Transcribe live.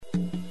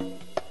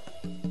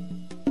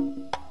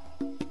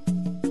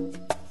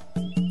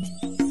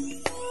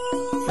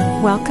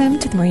Welcome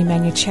to the Marie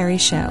Manuchehri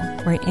Show,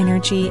 where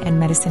energy and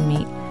medicine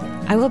meet.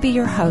 I will be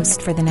your host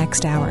for the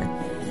next hour.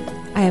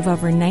 I have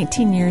over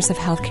 19 years of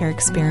healthcare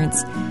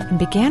experience and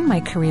began my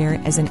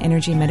career as an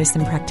energy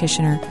medicine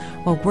practitioner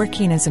while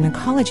working as an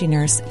oncology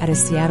nurse at a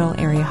Seattle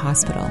area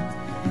hospital.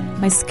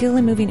 My skill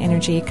in moving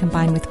energy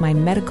combined with my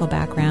medical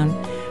background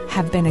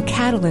have been a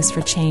catalyst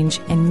for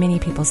change in many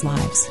people's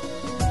lives.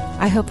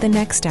 I hope the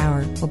next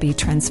hour will be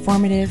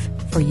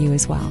transformative for you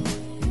as well.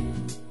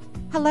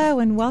 Hello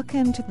and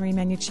welcome to the Marie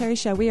Manuchehri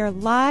Show. We are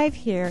live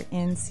here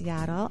in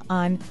Seattle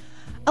on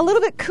a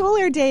little bit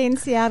cooler day in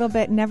Seattle,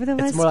 but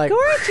nevertheless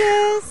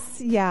gorgeous.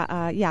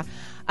 Yeah.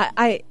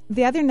 I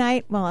the other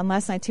night, well, and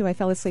last night too, I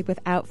fell asleep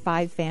without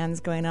 5 fans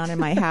going on in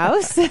my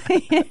house.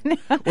 You know?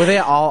 Were they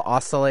all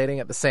oscillating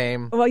at the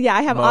same? Well, yeah,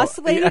 I have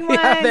oscillating ones,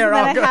 and then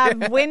I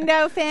have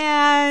window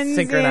fans.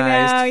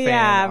 Synchronized fan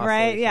yeah,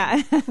 right,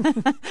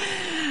 oscillation.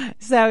 yeah.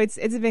 So it's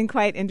been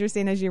quite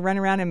interesting as you run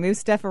around and move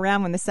stuff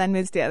around when the sun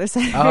moves to the other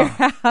side of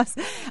your house.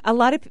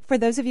 For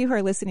those of you who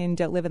are listening and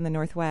don't live in the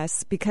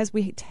Northwest, because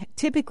we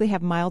typically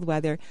have mild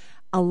weather,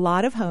 a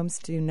lot of homes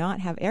do not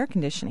have air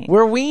conditioning.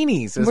 We're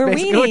weenies. Is we're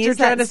basically weenies, what you're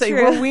trying to say.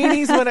 True. We're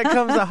weenies when it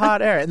comes to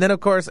hot air. And then, of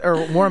course,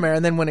 or warm air.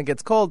 And then when it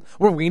gets cold,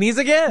 we're weenies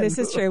again. This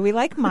is true. We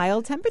like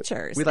mild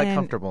temperatures. We like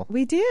comfortable.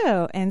 We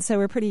do. And so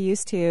we're pretty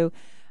used to,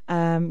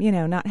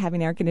 not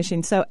having air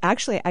conditioning. So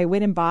actually, I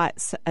went and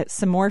bought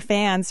some more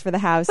fans for the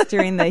house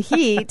during the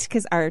heat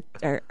because our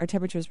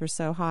temperatures were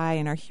so high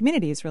and our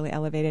humidity is really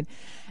elevated.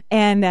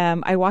 And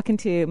I walk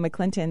into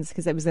McClinton's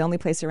because it was the only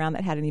place around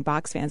that had any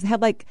box fans. They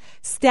had like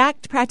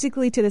stacked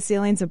practically to the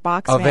ceilings of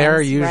box fans. Oh,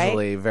 they're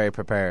usually very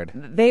prepared.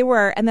 They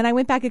were. And then I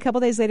went back a couple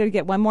days later to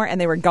get one more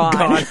and they were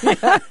gone.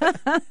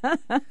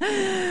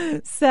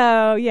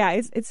 So,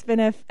 yeah, it's been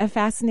a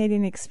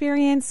fascinating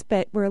experience,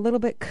 but we're a little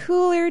bit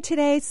cooler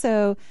today.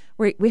 So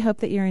we hope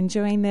that you're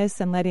enjoying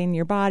this and letting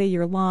your body,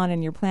 your lawn,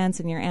 and your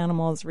plants and your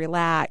animals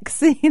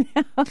relax. You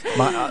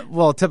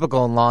know?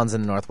 Typical lawns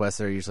in the Northwest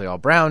are usually all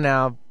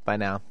brown by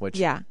now,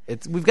 which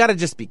we've got to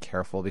just be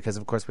careful because,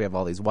 of course, we have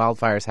all these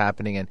wildfires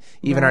happening, and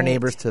even our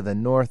neighbors to the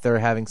north are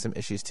having some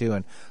issues too,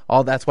 and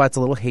all that's why it's a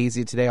little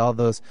hazy today. All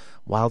those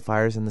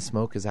wildfires and the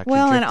smoke is actually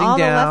drifting and all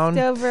down.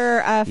 The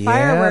leftover fireworks.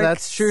 Yeah,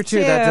 that's true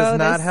too. That does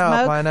not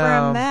help. I know.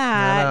 From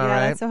that, I know,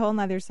 right? That's a whole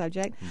nother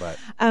subject. But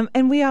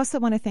and we also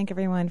want to thank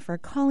everyone for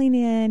calling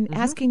in,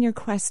 asking your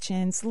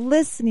questions,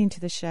 listening to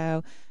the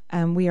show.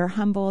 We are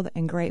humbled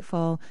and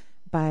grateful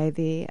by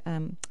the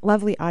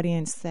lovely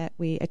audience that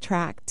we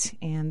attract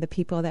and the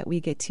people that we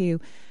get to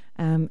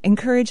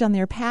encourage on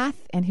their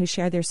path and who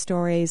share their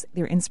stories,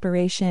 their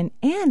inspiration,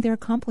 and their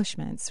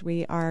accomplishments.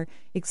 We are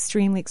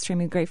extremely,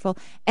 extremely grateful.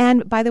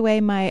 And by the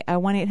way, my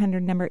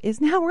 1-800 number is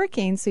now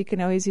working, so you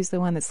can always use the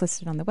one that's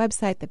listed on the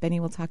website that Benny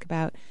will talk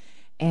about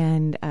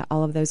and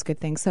all of those good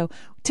things. So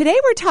today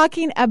we're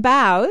talking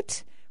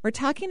about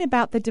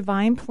the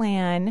divine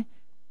plan,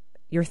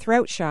 your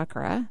throat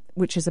chakra,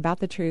 which is about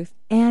the truth,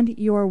 and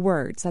your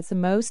words. That's the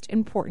most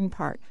important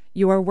part,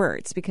 your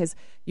words, because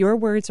your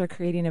words are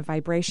creating a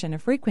vibration, a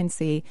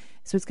frequency.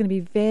 So it's going to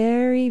be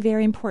very,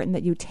 very important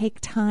that you take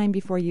time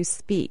before you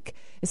speak,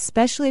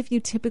 especially if you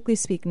typically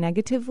speak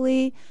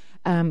negatively,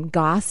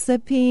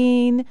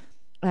 gossiping,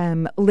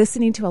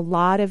 listening to a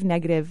lot of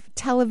negative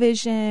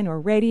television or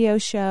radio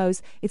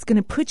shows. It's going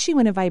to put you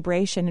in a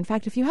vibration. In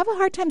fact, if you have a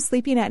hard time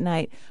sleeping at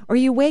night or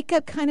you wake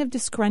up kind of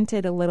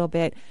disgruntled a little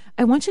bit,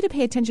 I want you to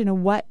pay attention to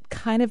what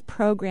kind of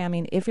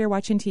programming, if you're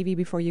watching TV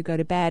before you go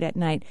to bed at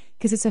night,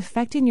 because it's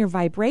affecting your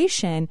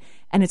vibration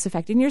and it's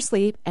affecting your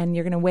sleep, and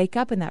you're going to wake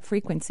up in that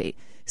frequency.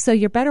 So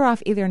you're better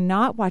off either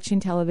not watching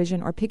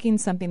television or picking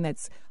something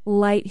that's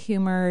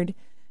light-humored,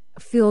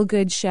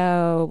 feel-good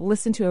show,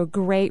 listen to a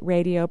great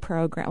radio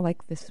program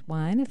like this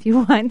one if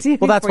you want to.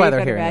 Well, that's why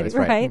they're here anyways,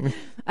 right?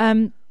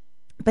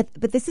 But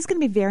this is going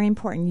to be very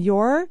important.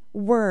 Your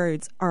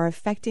words are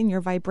affecting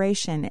your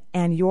vibration,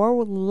 and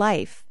your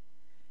life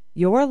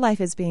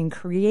is being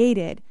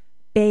created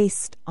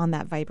based on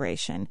that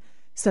vibration.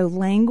 So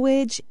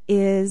language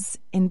is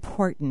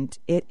important.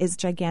 It is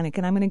gigantic.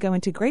 And I'm going to go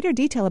into greater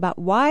detail about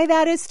why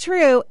that is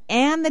true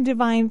and the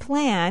divine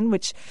plan,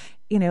 which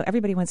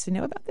everybody wants to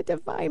know about the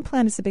divine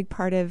plan. It's a big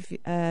part of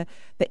the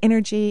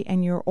energy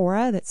and your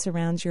aura that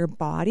surrounds your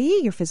body.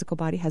 Your physical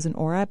body has an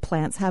aura.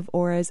 Plants have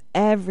auras.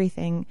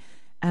 Everything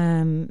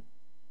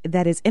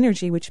that is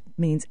energy, which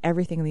means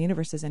everything in the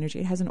universe is energy.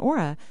 It has an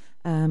aura,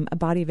 a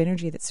body of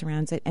energy that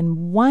surrounds it.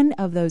 And one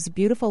of those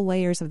beautiful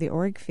layers of the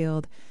auric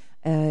field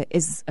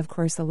is, of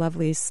course, a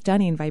lovely,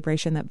 stunning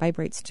vibration that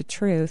vibrates to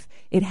truth.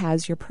 It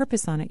has your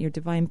purpose on it, your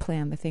divine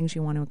plan, the things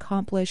you want to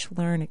accomplish,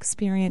 learn,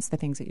 experience, the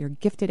things that you're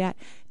gifted at,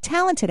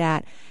 talented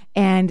at,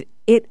 and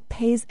it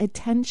pays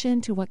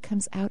attention to what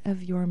comes out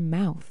of your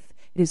mouth.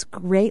 It is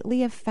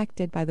greatly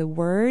affected by the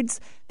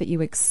words that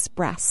you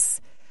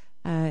express.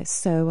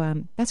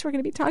 So that's what we're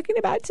going to be talking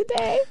about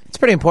today. It's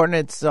pretty important.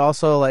 It's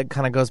also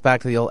kind of goes back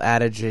to the old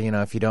adage,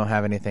 if you don't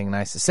have anything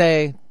nice to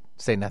say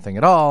nothing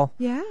at all.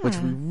 Yeah. Which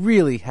we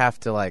really have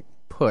to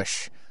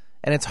push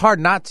And it's hard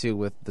not to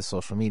with the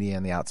social media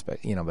and the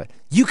outspec, but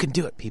you can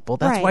do it, people.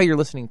 That's why you're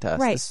listening to us.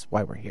 Right. This is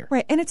why we're here.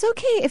 Right. And it's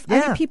okay if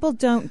other people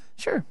don't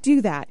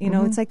do that.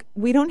 It's like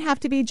we don't have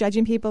to be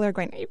judging people or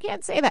going, you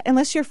can't say that.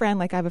 Unless your friend,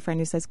 like I have a friend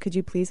who says, could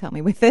you please help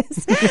me with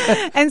this?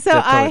 And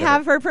so I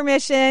have her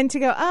permission to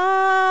go,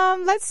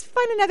 let's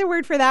find another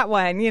word for that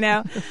one,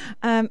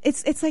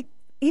 It's like,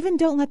 even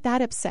don't let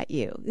that upset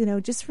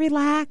you. Just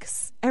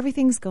relax.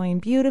 Everything's going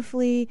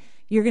beautifully.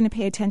 You're going to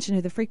pay attention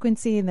to the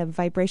frequency and the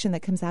vibration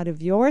that comes out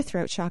of your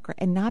throat chakra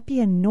and not be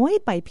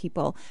annoyed by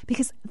people,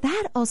 because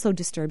that also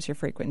disturbs your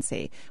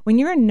frequency. When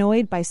you're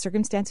annoyed by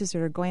circumstances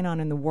that are going on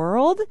in the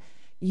world,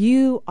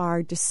 you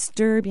are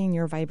disturbing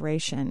your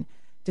vibration,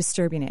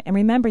 disturbing it. And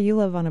remember, you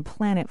live on a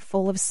planet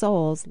full of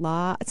souls.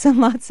 Lots and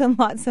lots and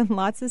lots and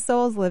lots of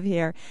souls live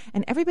here.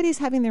 And everybody's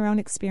having their own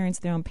experience,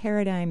 their own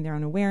paradigm, their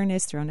own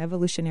awareness, their own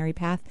evolutionary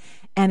path.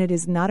 And it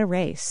is not a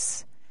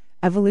race.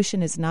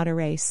 Evolution is not a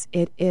race.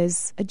 It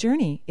is a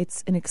journey.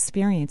 It's an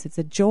experience. It's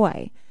a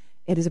joy.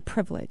 It is a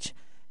privilege.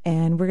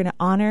 And we're going to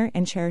honor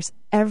and cherish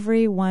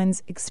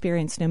everyone's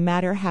experience, no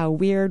matter how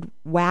weird,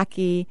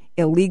 wacky,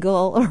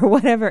 illegal, or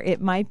whatever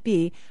it might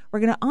be. We're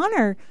going to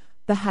honor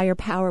the higher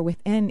power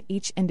within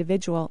each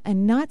individual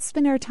and not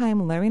spend our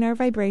time lowering our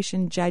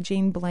vibration,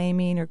 judging,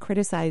 blaming, or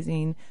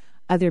criticizing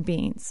other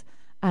beings.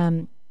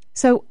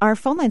 So our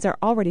phone lines are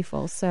already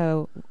full.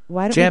 So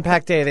why don't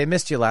Jam-packed day. They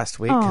missed you last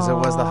week because it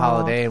was the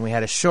holiday and we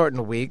had a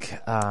shortened week.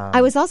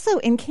 I was also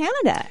in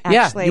Canada,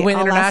 actually. Yeah, you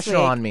went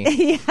international on me.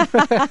 Yeah,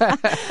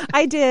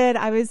 I did.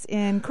 I was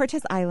in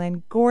Cortes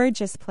Island,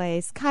 gorgeous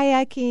place,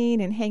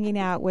 kayaking and hanging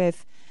out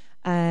with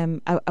a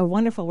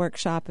wonderful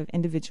workshop of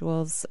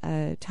individuals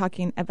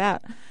talking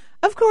about,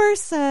 of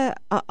course,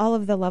 all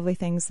of the lovely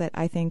things that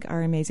I think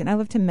are amazing. I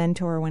love to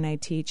mentor when I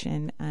teach,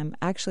 and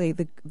actually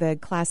the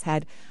class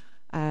had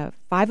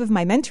 5 of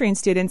my mentoring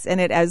students in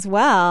it as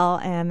well,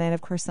 and then,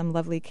 of course, some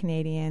lovely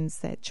Canadians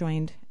that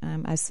joined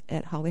us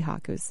at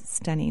Hollyhock. It was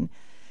stunning.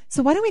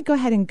 So why don't we go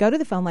ahead and go to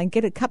the phone line,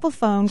 get a couple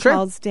phone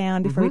calls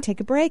down before we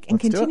take a break, and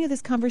continue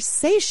this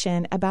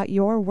conversation about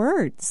your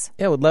words.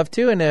 Yeah, would love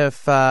to. And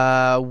if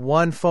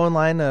one phone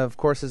line, of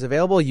course, is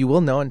available, you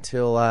will know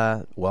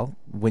until,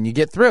 when you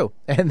get through.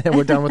 And then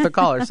we're done with the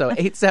caller. So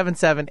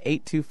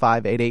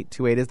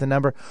 877-825-8828 is the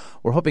number.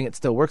 We're hoping it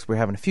still works. We're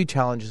having a few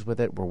challenges with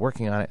it. We're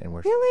working on it. And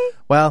we're Really?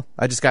 Well,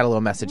 I just got a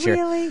little message here.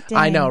 Really? Dang.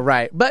 I know,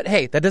 right. But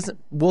hey,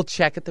 we'll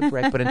check at the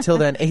break. But until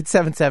then,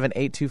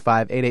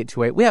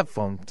 877-825-8828. We have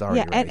phones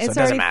already ready, so it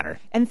doesn't matter.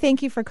 And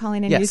thank you for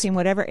calling in using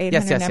whatever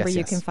 800 number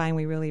you can find.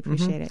 We really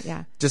appreciate it.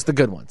 Yeah. Just the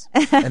good ones.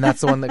 And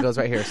that's the one that goes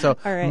right here. So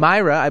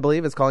Myra, I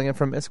believe, is calling in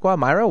from Issaquah.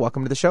 Myra,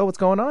 welcome to the show. What's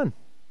going on?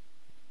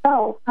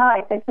 Oh,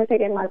 hi. Thanks for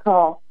taking my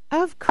call.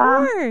 Of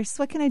course.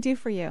 What can I do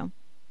for you?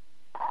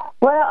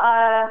 Well,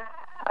 I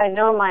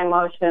know my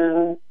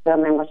emotions, my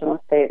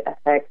emotional state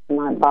affects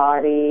my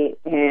body.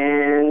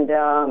 And,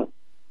 I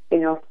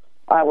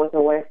was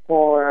away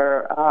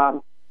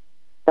for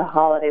the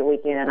holiday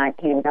weekend, and I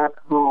came back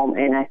home,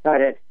 and I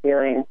started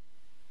feeling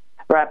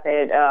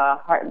rapid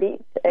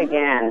heartbeat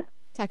again,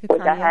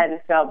 which I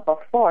hadn't felt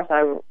before.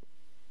 So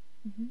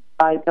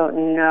I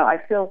don't know. I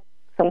feel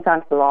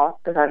sometimes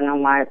lost because I don't know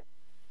my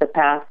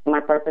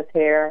purpose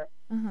here.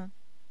 So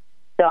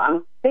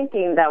I'm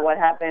thinking that what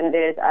happened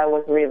is I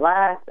was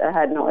relaxed. I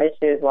had no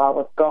issues while I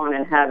was gone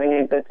and having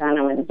a good time.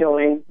 I'm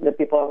enjoying the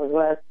people I was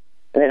with.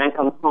 And then I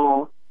come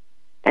home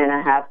and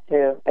I have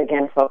to,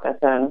 again, focus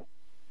on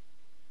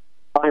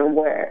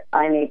where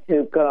I need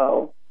to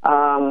go.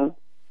 I'm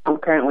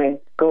currently in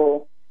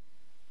school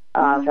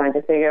trying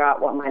to figure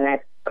out what my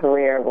next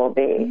career will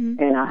be.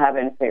 And I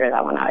haven't figured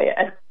that one out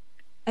yet.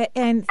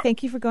 And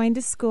thank you for going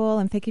to school,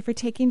 and thank you for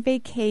taking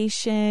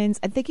vacations,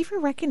 and thank you for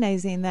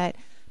recognizing that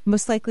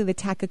most likely the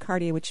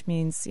tachycardia, which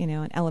means,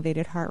 an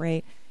elevated heart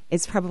rate,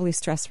 is probably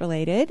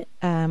stress-related.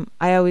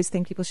 I always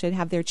think people should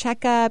have their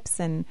checkups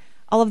and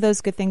all of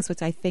those good things,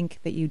 which I think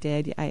that you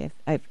did. I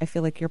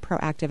feel like you're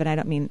proactive, and I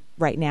don't mean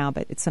right now,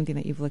 but it's something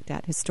that you've looked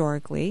at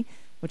historically,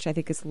 which I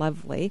think is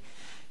lovely.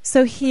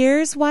 So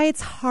here's why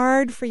it's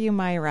hard for you,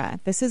 Myra.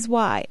 This is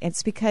why.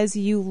 It's because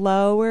you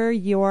lower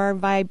your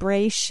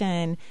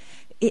vibration.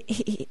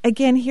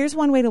 Again, here's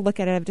one way to look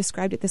at it. I've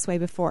described it this way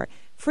before.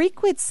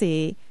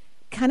 Frequency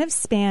kind of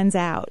spans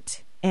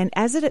out. And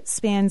as it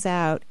spans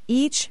out,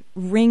 each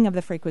ring of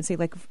the frequency,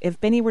 like if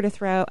Benny were to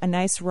throw a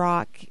nice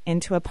rock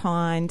into a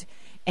pond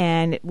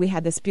and we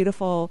had this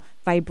beautiful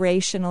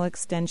vibrational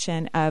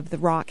extension of the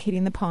rock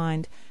hitting the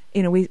pond,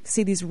 we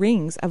see these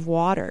rings of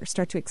water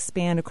start to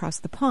expand across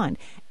the pond.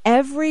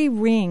 Every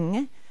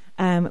ring,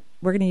 we're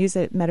going to use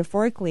it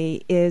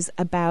metaphorically, is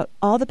about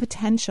all the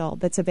potential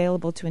that's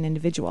available to an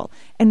individual.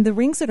 And the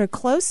rings that are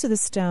close to the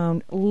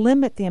stone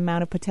limit the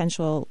amount of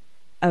potential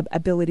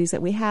abilities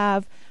that we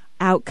have,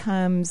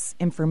 outcomes,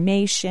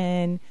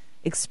 information,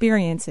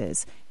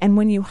 experiences. And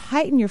when you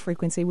heighten your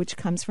frequency, which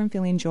comes from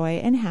feeling joy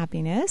and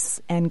happiness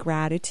and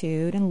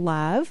gratitude and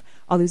love,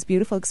 all those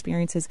beautiful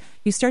experiences,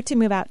 you start to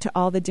move out to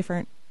all the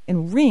different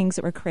rings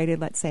that were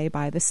created, let's say,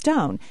 by the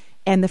stone.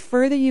 And the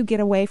further you get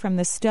away from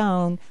the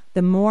stone,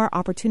 the more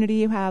opportunity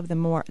you have,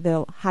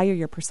 the higher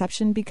your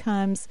perception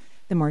becomes,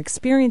 the more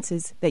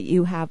experiences that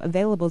you have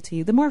available to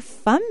you, the more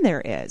fun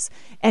there is.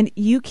 And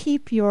you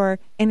keep your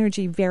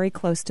energy very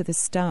close to the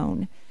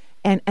stone.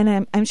 And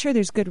I'm sure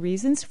there's good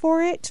reasons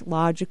for it,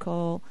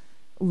 logical,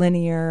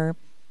 linear,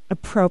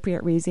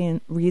 appropriate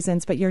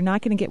reasons, but you're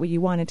not going to get what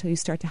you want until you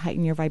start to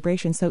heighten your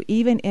vibration. So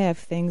even if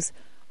things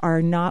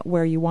are not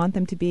where you want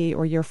them to be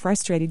or you're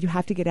frustrated, you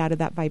have to get out of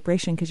that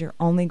vibration because you're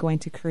only going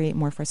to create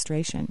more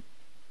frustration.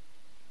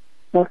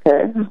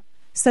 Okay.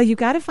 So you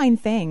got to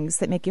find things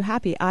that make you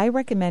happy. I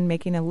recommend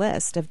making a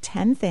list of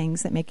 10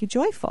 things that make you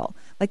joyful.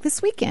 Like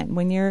this weekend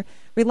when you're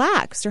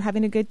relaxed or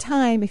having a good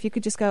time, if you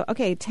could just go,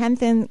 okay, 10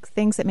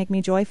 things that make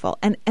me joyful.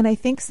 And I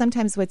think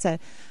sometimes what's a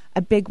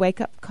big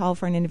wake-up call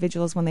for an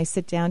individual is when they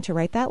sit down to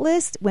write that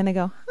list, when they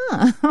go,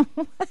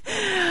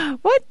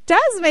 what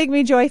does make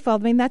me joyful? I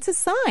mean, that's a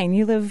sign.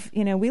 We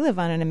live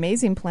on an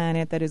amazing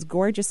planet that is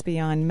gorgeous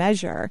beyond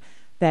measure,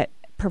 that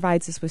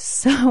provides us with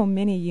so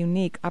many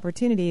unique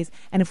opportunities.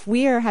 And if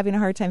we are having a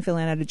hard time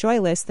filling out a joy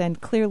list, then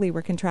clearly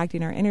we're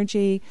contracting our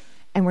energy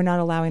and we're not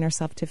allowing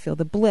ourselves to feel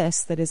the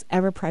bliss that is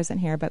ever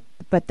present here, but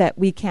that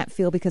we can't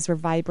feel because we're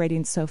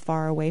vibrating so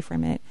far away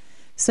from it.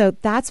 So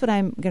that's what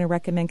I'm going to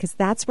recommend, because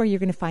that's where you're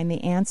going to find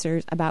the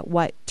answers about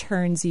what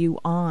turns you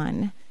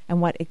on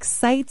and what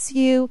excites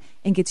you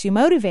and gets you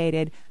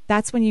motivated.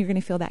 That's when you're going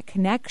to feel that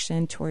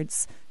connection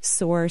towards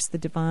source, the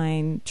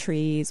divine,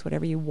 trees,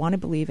 whatever you want to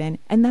believe in.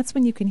 And that's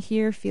when you can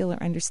hear, feel,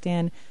 or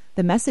understand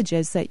the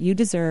messages that you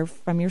deserve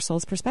from your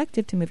soul's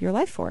perspective to move your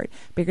life forward.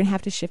 But you're going to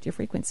have to shift your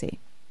frequency.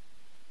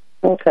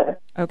 Okay.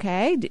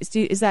 Okay.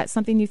 Is that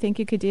something you think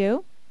you could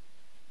do?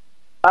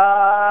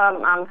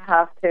 I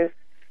have to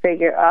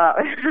figure out.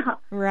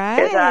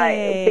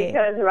 Right.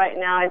 Because right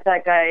now it's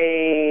like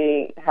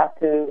I have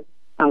to,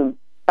 I'm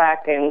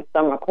back in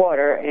summer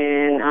quarter,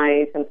 and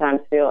I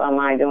sometimes feel, am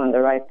I doing the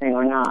right thing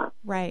or not?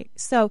 Right.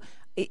 So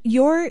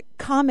your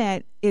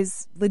comment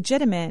is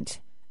legitimate,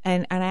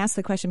 and I asked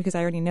the question because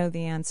I already know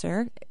the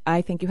answer.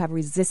 I think you have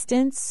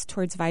resistance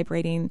towards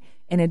vibrating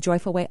in a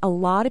joyful way. A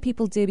lot of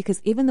people do,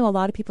 because even though a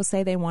lot of people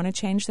say they want to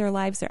change their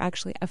lives, they're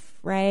actually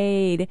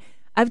afraid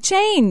of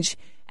change.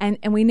 And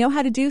we know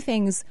how to do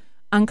things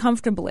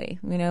uncomfortably,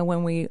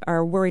 when we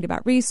are worried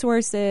about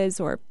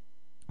resources, or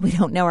we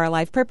don't know our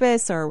life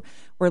purpose, or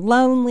we're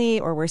lonely,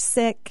 or we're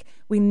sick.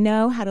 We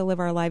know how to live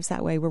our lives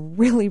that way. We're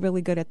really,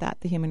 really good at that,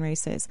 the human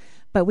race is.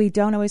 But we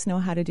don't always know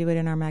how to do it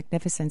in our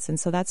magnificence. And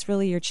so that's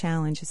really your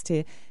challenge, is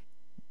to,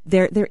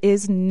 there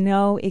is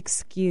no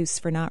excuse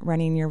for not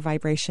running your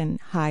vibration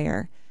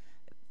higher.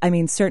 I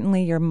mean,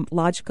 certainly your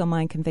logical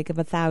mind can think of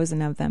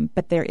 1,000 of them,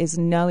 but there is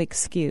no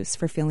excuse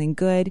for feeling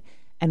good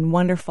and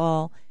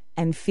wonderful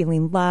and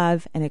feeling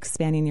love and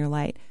expanding your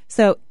light.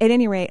 So at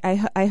any rate,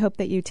 I hope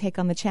that you take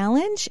on the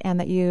challenge and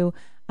that you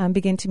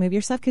begin to move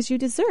yourself, because you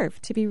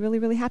deserve to be really,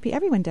 really happy.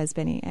 Everyone does,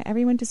 Benny.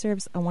 Everyone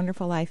deserves a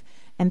wonderful life.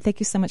 And thank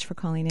you so much for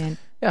calling in.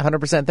 Yeah,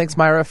 100%. Thanks,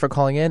 Myra, for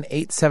calling in.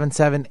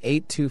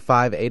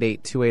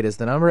 877-825-8828 is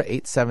the number.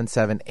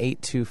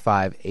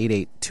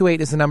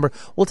 877-825-8828 is the number.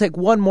 We'll take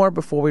one more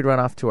before we run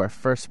off to our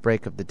first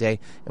break of the day.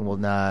 And we'll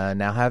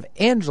now have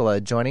Angela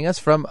joining us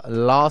from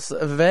Las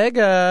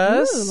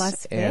Vegas. Ooh,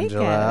 Las Vegas.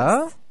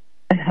 Angela.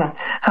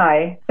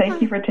 Hi.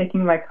 Thank you for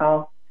taking my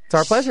call. It's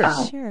our pleasure.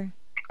 Sure.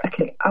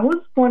 Okay. I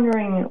was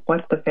wondering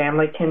what the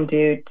family can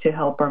do to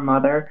help our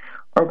mother,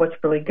 or what's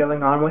really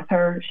going on with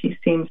her. She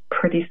seems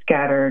pretty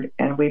scattered,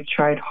 and we've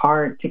tried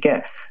hard to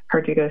get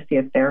her to go see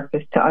a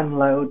therapist to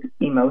unload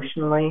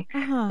emotionally.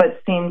 But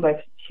it seems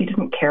like she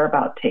doesn't care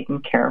about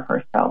taking care of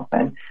herself,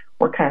 and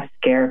we're kind of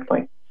scared.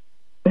 Like,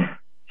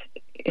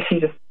 she's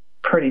just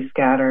pretty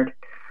scattered.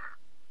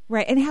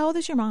 Right. And how old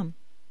is your mom?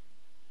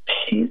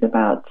 She's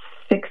about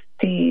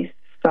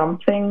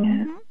 60-something.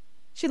 Mm-hmm.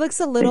 She looks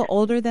a little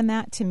older than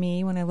that to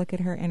me when I look at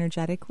her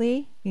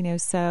energetically,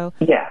 so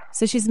yeah.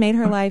 So she's made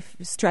her life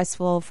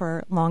stressful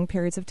for long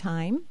periods of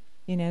time.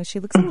 She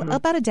looks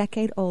about a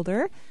decade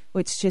older,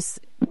 which just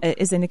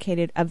is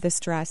indicated of the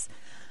stress.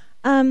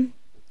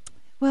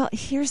 Well,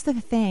 here's the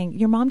thing.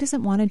 Your mom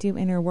doesn't want to do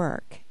inner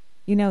work.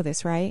 You know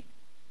this, right?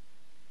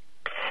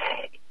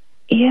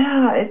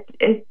 Yeah,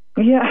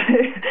 yeah.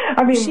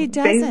 I mean, she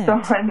doesn't. Based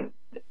on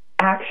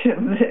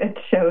actions, it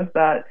shows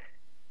that.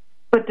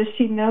 But does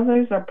she know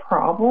there's a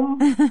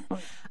problem?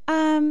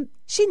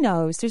 She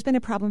knows there's been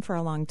a problem for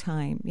a long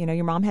time.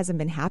 Your mom hasn't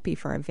been happy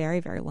for a very,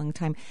 very long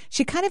time.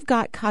 She kind of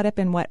got caught up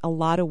in what a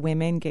lot of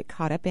women get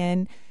caught up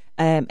in.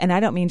 And I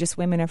don't mean just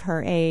women of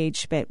her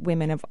age, but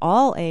women of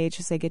all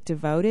ages. They get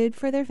devoted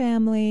for their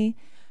family.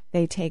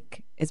 They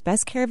take as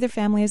best care of their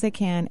family as they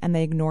can, and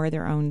they ignore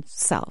their own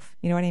self.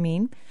 You know what I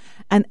mean?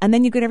 And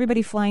then you get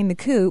everybody flying the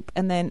coop,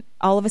 and then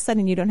all of a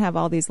sudden you don't have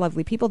all these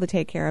lovely people to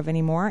take care of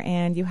anymore,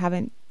 and you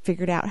haven't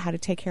figured out how to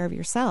take care of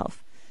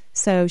yourself.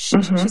 So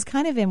she's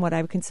kind of in what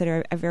I would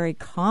consider a very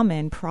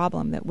common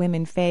problem that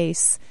women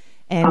face,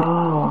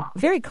 and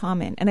very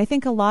common. And I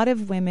think a lot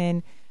of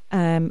women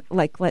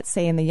like let's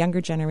say in the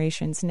younger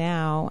generations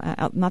now,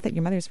 not that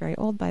your mother's very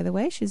old, by the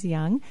way, she's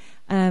young,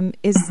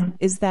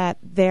 is that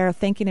they're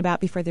thinking about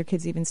before their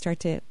kids even start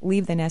to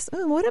leave the nest,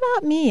 what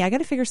about me? I got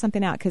to figure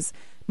something out because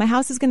my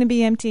house is going to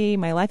be empty.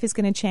 My life is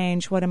going to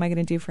change. What am I going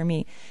to do for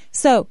me?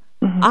 So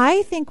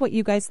I think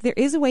there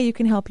is a way you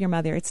can help your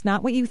mother. It's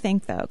not what you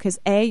think, though, because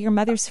your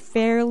mother's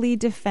fairly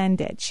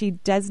defended. She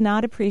does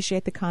not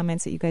appreciate the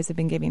comments that you guys have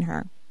been giving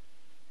her.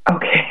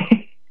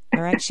 Okay.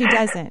 All right. She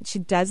doesn't. She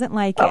doesn't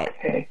like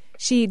it.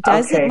 She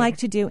doesn't like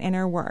to do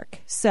inner work.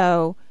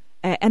 So,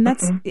 and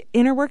that's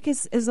inner work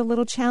is a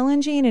little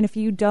challenging. And if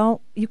you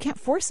can't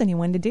force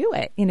anyone to do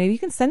it. You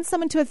can send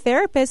someone to a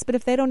therapist, but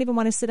if they don't even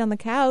want to sit on the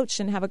couch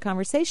and have a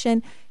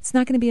conversation, it's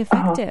not going to be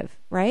effective,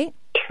 right?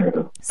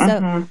 True.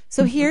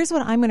 So here's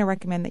what I'm going to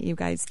recommend that you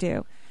guys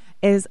do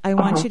is I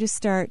want you to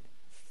start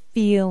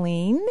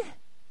feeling,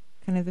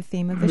 kind of the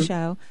theme of the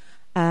show,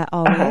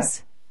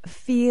 always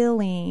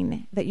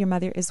feeling that your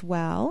mother is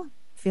well,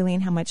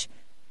 feeling how much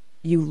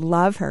you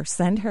love her.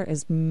 Send her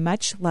as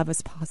much love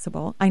as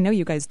possible. I know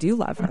you guys do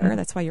love her.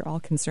 That's why you're all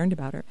concerned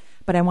about her.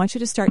 But I want you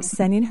to start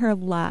sending her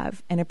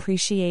love and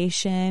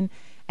appreciation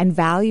and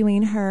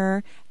valuing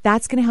her.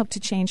 That's going to help to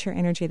change her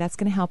energy. That's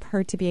going to help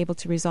her to be able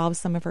to resolve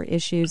some of her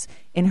issues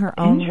in her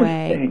own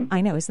way.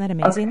 I know. Isn't that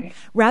amazing? Okay.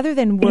 Rather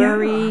than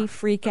worry,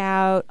 freak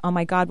out, oh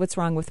my God, what's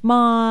wrong with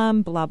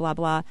mom, blah, blah,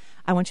 blah.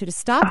 I want you to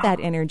stop that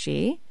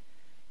energy.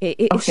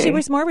 If she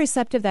was more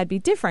receptive, that'd be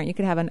different. You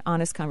could have an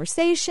honest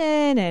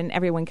conversation and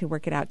everyone could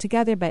work it out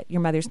together, but your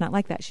mother's not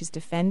like that. She's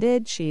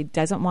defended. She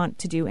doesn't want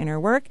to do inner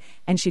work,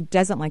 and she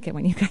doesn't like it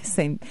when you guys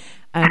say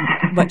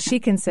what she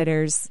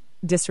considers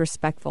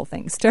disrespectful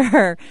things to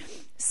her.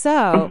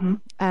 So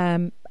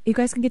you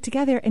guys can get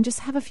together and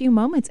just have a few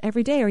moments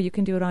every day, or you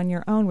can do it on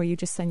your own where you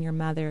just send your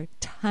mother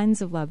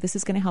tons of love. This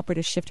is going to help her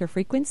to shift her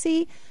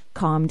frequency,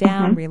 calm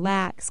down,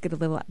 relax, get a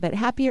little bit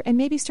happier, and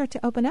maybe start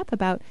to open up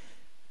about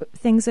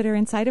things that are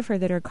inside of her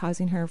that are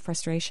causing her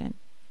frustration.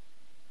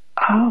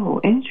 Oh,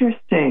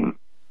 interesting.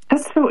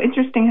 That's so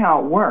interesting how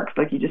it works.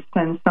 Like you just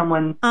send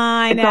someone.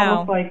 I know. It's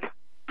almost like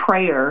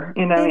prayer.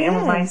 It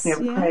reminds me of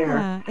prayer.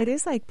 Yeah, it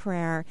is like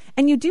prayer.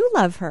 And you do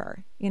love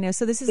her.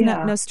 So this is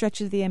no stretch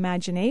of the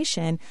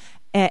imagination.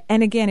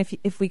 And again,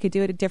 if we could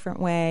do it a different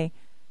way,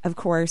 of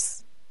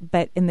course.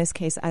 But in this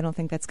case, I don't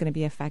think that's going to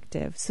be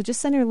effective. So just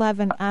send her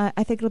love, and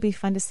I think it'll be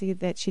fun to see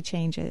that she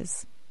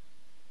changes.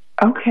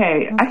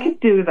 Okay, I could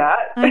do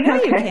that. I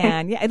know you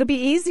can. Yeah, it'll be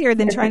easier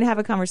than trying to have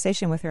a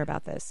conversation with her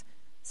about this.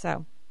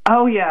 So.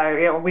 Oh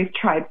yeah, we've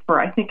tried for,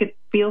 I think it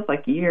feels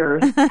like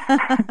years. Yeah.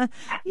 And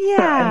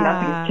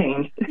nothing's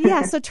changed.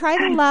 Yeah, so try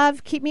the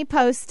love, keep me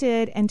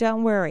posted, and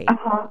don't worry.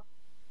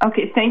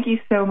 Okay, thank you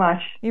so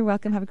much. You're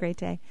welcome. Have a great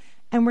day.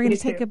 And we're going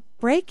to take a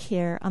break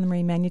here on the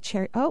Marie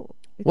Manucherry.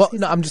 Well,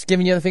 no, I'm just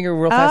giving you the finger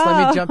real fast.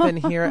 Let me jump in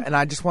here. And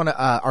I just want to,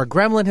 our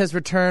gremlin has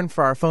returned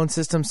for our phone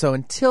system. So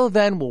until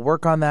then, we'll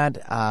work on that.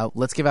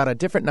 Let's give out a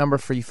different number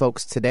for you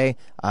folks today.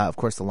 Of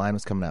course, the line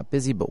was coming out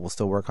busy, but we'll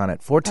still work on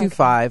it.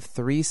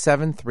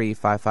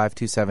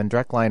 425-373-5527.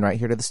 Direct line right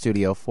here to the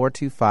studio.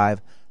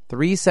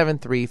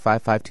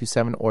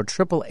 425-373-5527 or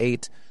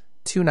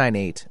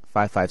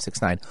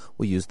 888-298-5569.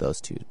 We'll use those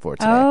two for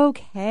today.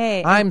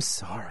 Okay. I'm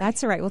sorry.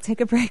 That's all right. We'll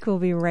take a break. We'll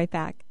be right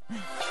back.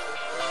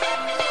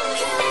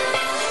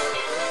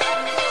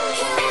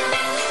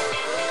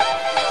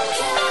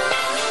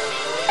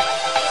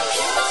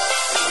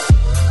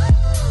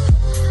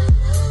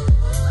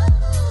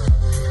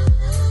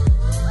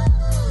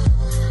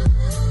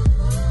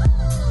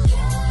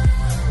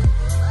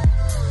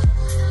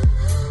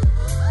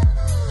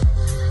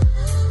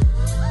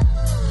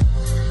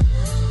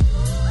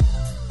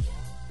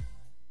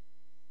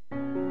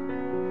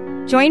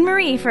 Join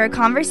Marie for a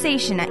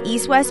conversation at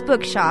East West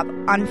Bookshop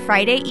on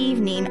Friday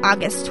evening,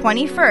 August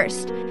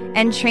 21st,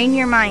 and train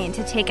your mind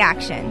to take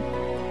action.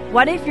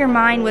 What if your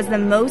mind was the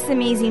most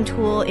amazing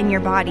tool in your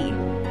body?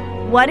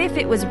 What if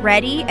it was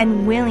ready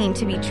and willing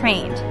to be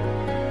trained?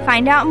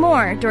 Find out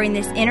more during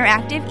this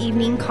interactive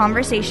evening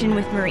conversation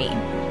with Marie.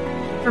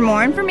 For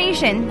more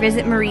information,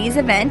 visit Marie's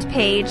event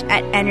page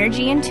at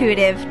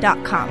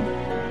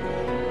energyintuitive.com.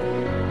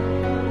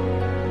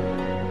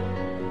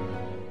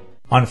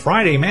 On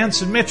Friday,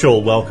 Manson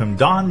Mitchell welcomed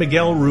Don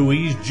Miguel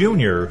Ruiz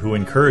Jr., who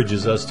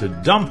encourages us to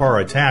dump our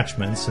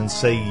attachments and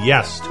say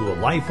yes to a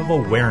life of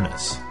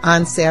awareness.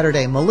 On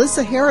Saturday,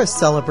 Melissa Harris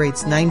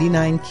celebrates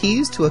 99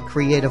 keys to a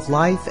creative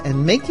life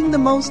and making the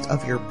most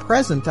of your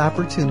present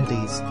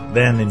opportunities.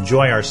 Then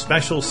enjoy our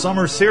special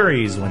summer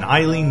series when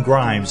Eileen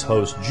Grimes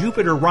hosts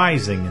Jupiter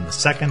Rising in the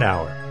second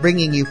hour.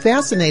 Bringing you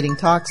fascinating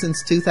talk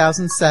since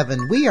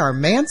 2007, we are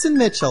Manson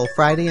Mitchell,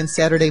 Friday and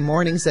Saturday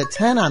mornings at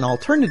 10 on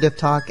Alternative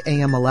Talk,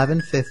 AM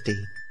 1150.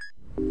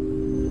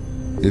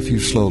 If you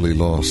slowly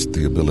lost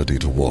the ability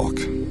to walk,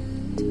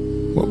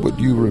 what would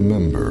you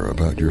remember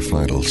about your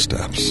final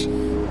steps?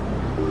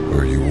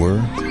 Where you were?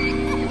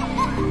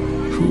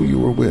 Who you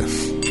were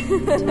with?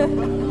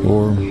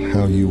 Or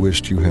how you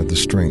wished you had the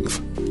strength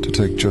to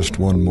take just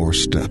one more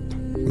step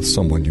with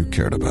someone you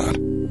cared about?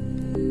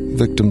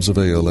 Victims of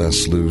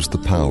ALS lose the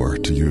power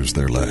to use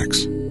their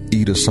legs.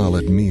 eat a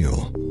solid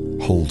meal,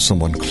 hold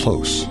someone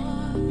close,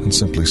 and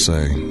simply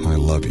say, I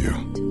love you,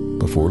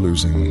 before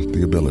losing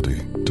the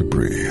ability to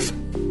breathe.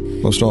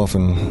 Most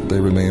often, they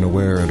remain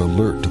aware and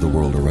alert to the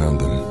world around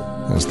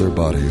them as their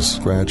bodies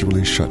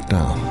gradually shut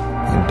down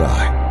and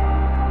die.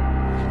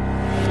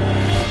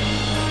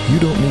 You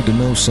don't need to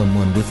know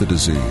someone with the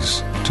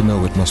disease to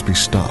know it must be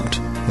stopped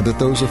and that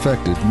those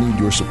affected need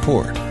your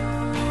support.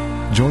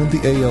 Join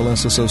the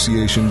ALS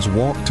Association's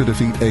Walk to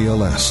Defeat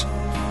ALS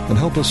and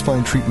help us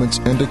find treatments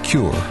and a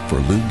cure for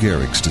Lou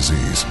Gehrig's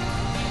disease.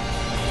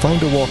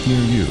 Find a walk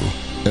near you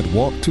at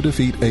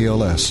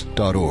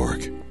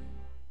walktodefeatals.org.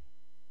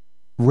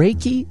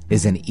 Reiki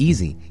is an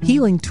easy,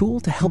 healing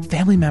tool to help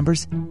family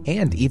members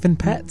and even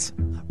pets.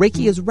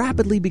 Reiki is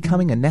rapidly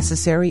becoming a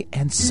necessary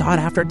and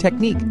sought-after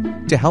technique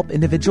to help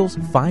individuals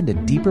find a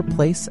deeper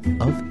place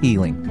of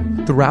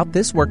healing. Throughout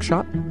this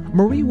workshop,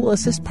 Marie will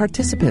assist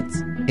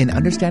participants in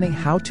understanding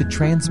how to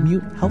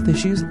transmute health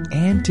issues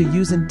and to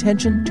use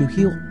intention to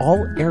heal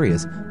all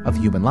areas of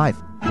human life.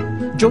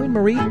 Join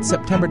Marie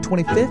September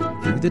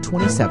 25th through the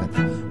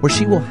 27th, where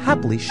she will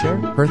happily share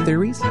her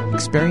theories,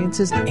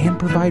 experiences, and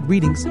provide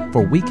readings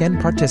for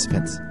weekend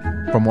participants.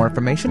 For more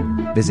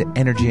information, visit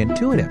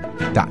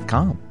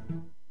energyintuitive.com.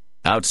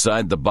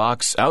 Outside the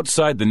box,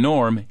 outside the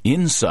norm,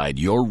 inside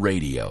your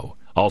radio.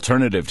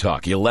 Alternative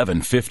Talk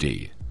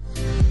 1150.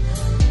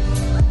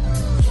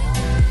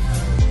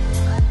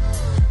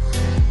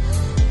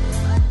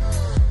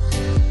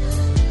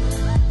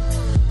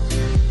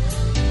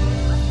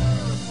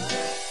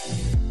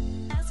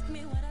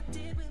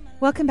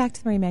 Welcome back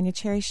to the Marie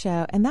Manuchehri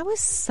Show. And that was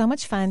so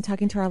much fun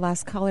talking to our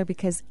last caller,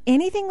 because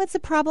anything that's a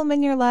problem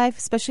in your life,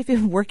 especially if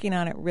you're working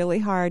on it really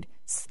hard,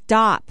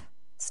 stop.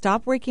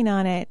 Stop working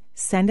on it.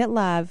 Send it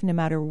love, no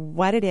matter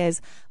what it is.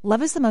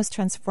 Love is the most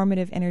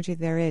transformative energy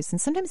there is. And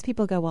sometimes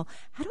people go, well,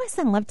 how do I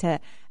send love to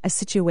a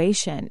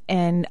situation?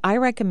 And I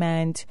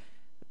recommend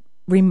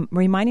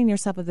reminding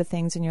yourself of the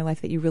things in your life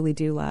that you really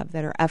do love,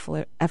 that are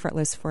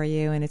effortless for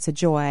you, and it's a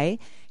joy.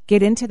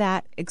 Get into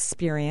that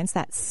experience,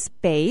 that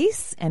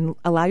space, and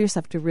allow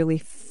yourself to really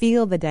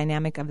feel the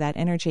dynamic of that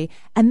energy,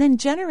 and then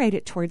generate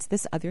it towards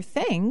this other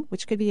thing,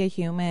 which could be a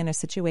human, a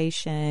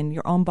situation,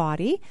 your own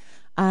body,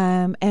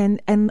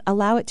 and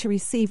allow it to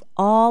receive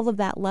all of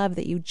that love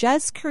that you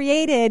just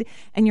created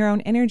in your own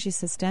energy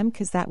system,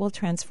 because that will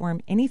transform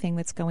anything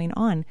that's going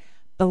on,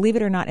 believe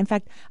it or not. In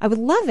fact, I would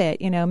love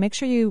it. Make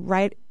sure you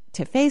write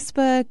to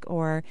Facebook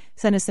or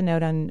send us a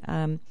note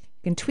on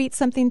you can tweet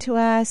something to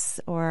us,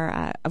 or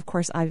of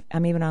course,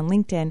 I'm even on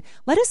LinkedIn.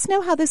 Let us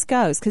know how this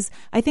goes, because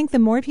I think the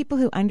more people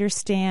who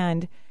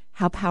understand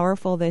how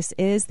powerful this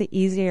is, the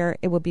easier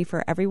it will be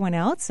for everyone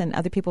else, and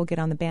other people get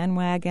on the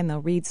bandwagon. They'll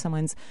read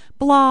someone's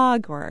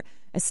blog or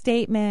a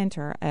statement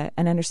or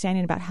an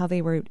understanding about how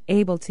they were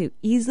able to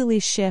easily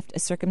shift a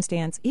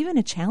circumstance, even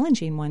a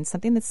challenging one,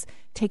 something that's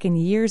taken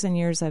years and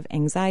years of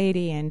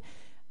anxiety and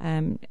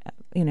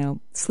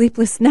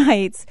sleepless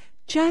nights,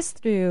 just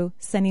through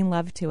sending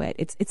love to it.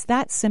 It's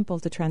that simple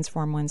to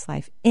transform one's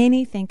life.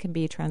 Anything can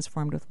be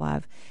transformed with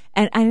love.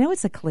 And I know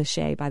it's a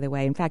cliche, by the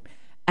way. In fact,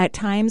 at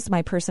times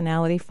my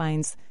personality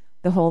finds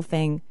the whole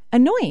thing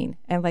annoying.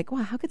 And like,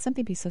 wow, how could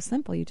something be so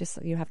simple? You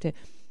have to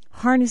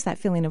harness that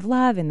feeling of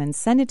love and then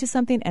send it to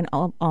something. And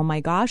oh my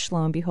gosh,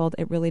 lo and behold,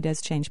 it really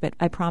does change. But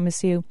I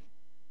promise you,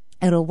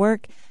 it'll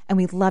work, and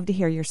we'd love to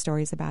hear your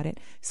stories about it.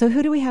 So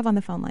who do we have on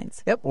the phone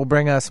lines? Yep, we'll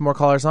bring some more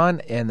callers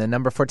on, and the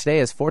number for today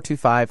is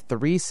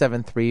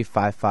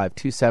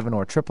 425-373-5527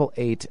 or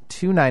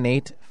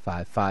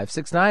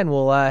 888-298-5569.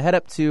 We'll head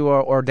up to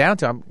or down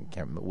to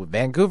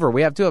Vancouver.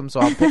 We have two of them, so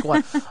I'll pick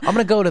one. I'm going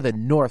to go to the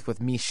north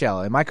with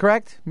Michelle. Am I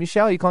correct?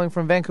 Michelle, are you calling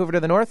from Vancouver to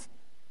the north?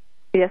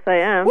 Yes, I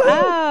am. Woo!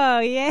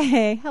 Oh,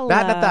 yay. Hello.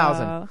 Batting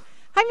 1,000.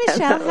 Hi,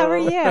 Michelle. Hello. How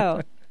are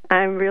you?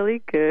 I'm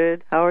really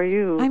good. How are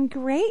you? I'm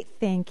great,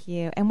 thank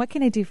you. And what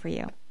can I do for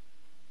you?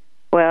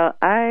 Well,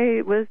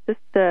 I was just,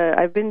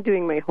 I've been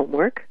doing my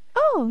homework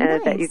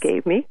nice. That you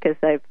gave me, because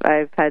I've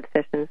had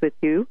sessions with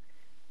you.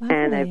 Lovely.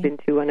 And I've been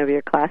to one of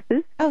your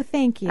classes. Oh,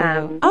 thank you.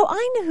 I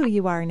know who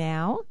you are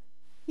now.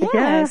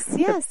 Yes.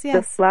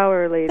 The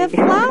flower lady. The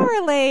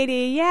flower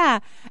lady, yeah.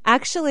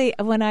 Actually,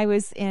 when I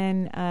was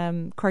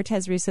in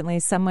Cortez recently,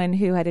 someone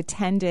who had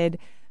attended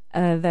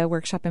the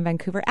workshop in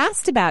Vancouver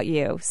asked about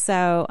you.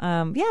 So,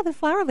 the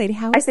flower lady.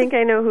 I think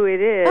I know who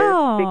it is,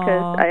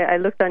 because I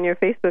looked on your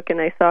Facebook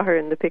and I saw her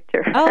in the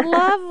picture. Oh,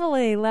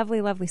 lovely, lovely,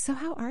 lovely. So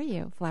how are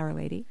you, flower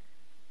lady?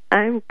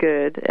 I'm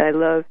good. I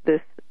love this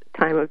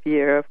time of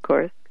year, of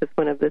course, because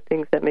one of the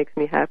things that makes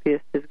me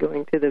happiest is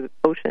going to the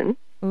ocean.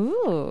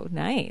 Ooh,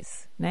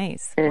 nice,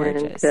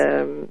 gorgeous.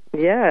 And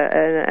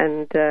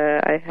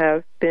I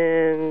have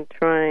been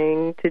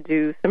trying to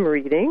do some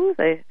readings.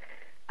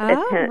 I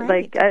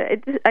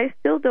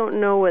still don't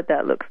know what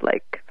that looks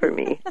like for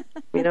me,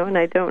 and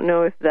I don't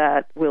know if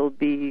that will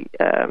be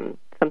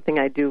something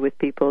I do with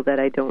people that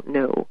I don't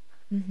know,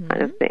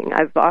 kind of thing.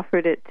 I've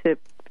offered it to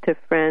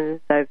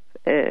friends. I've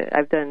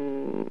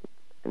done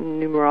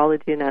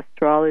numerology and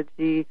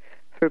astrology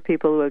for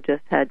people who have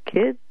just had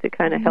kids to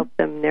kind of help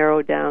them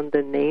narrow down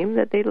the name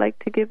that they'd like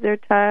to give their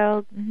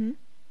child.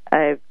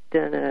 I've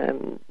done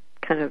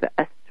a kind of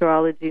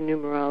astrology,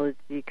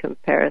 numerology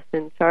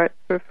comparison charts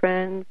for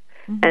friends,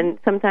 and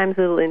sometimes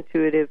little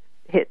intuitive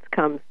hits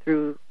come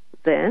through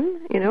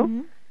then, you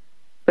know,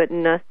 but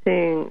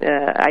nothing.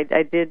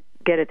 I did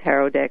get a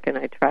tarot deck, and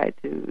I tried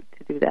to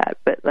do that,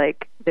 but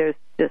like there's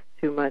just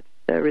too much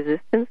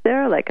resistance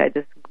there. Like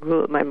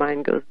my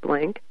mind goes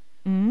blank.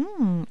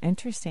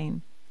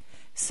 Interesting.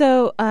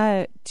 So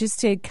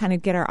just to kind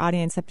of get our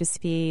audience up to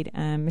speed,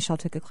 Michelle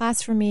took a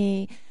class from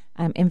me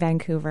in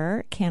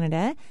Vancouver,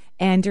 Canada.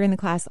 And during the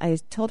class, I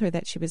told her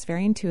that she was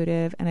very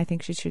intuitive, and I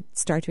think she should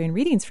start doing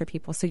readings for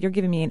people. So you're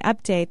giving me an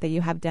update that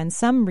you have done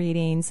some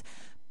readings,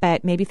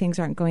 but maybe things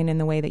aren't going in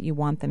the way that you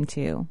want them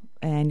to,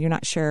 and you're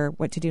not sure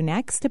what to do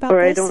next about this?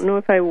 Or I don't know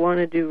if I want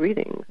to do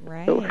readings.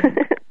 Right. So,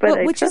 but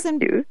I trust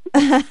you.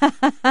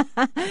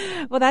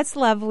 Well, that's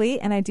lovely,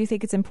 and I do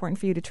think it's important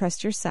for you to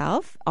trust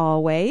yourself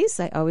always.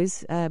 I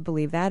always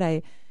believe that.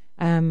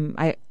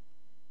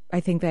 I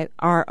think that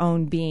our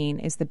own being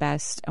is the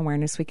best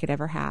awareness we could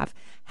ever have.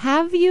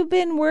 Have you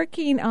been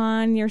working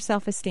on your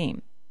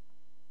self-esteem?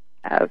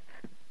 Have.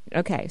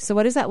 Okay, so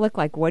what does that look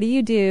like? What do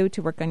you do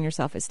to work on your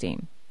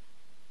self-esteem?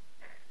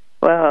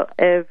 Well,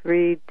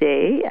 every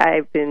day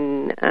I've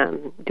been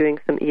doing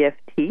some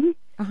EFT,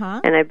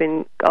 and I've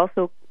been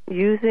also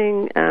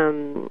using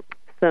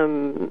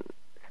some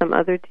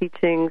other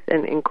teachings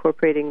and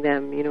incorporating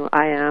them. You know,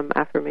 I am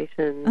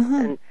affirmations,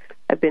 and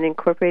I've been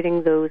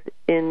incorporating those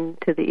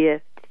into the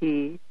EFT.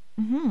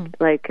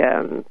 Like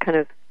kind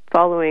of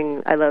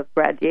following. I love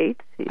Brad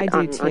Yates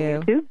on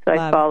YouTube, so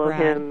I follow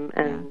Brad. Him,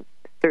 and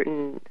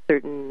certain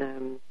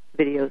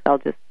videos I'll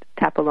just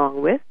tap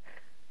along with,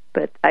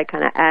 but I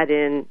kind of add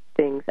in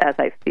things as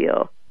I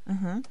feel,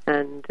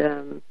 and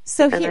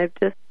I've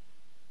just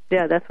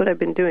that's what I've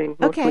been doing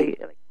mostly,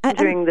 like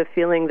conjuring the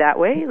feeling that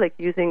way, like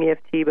using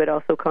EFT, but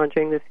also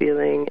conjuring the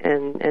feeling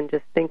and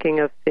just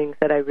thinking of things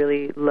that I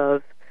really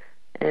love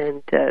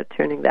and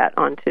turning that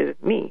onto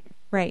me.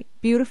 Right.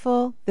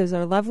 Beautiful. Those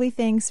are lovely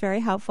things, very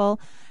helpful.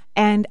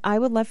 And I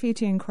would love for you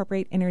to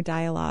incorporate inner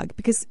dialogue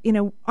because, you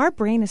know, our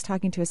brain is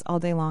talking to us all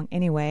day long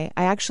anyway.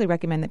 I actually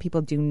recommend that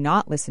people do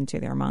not listen to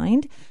their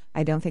mind.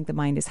 I don't think the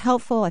mind is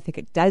helpful. I think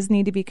it does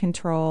need to be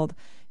controlled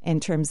in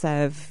terms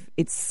of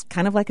it's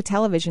kind of like a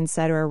television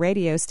set or a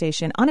radio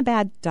station on a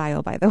bad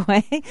dial, by the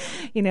way,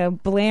 you know,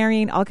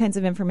 blaring all kinds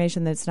of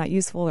information that's not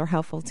useful or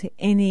helpful to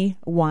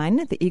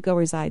anyone. The ego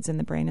resides in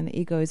the brain, and the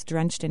ego is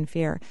drenched in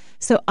fear.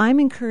 So I'm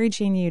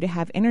encouraging you to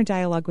have inner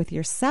dialogue with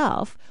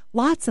yourself,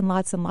 lots and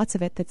lots and lots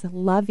of it that's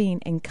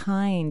loving and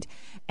kind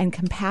and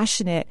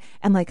compassionate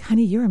and like,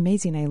 honey, you're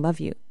amazing. I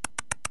love you.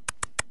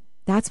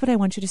 That's what I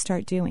want you to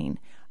start doing.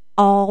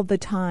 All the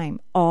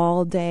time,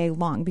 all day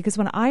long. Because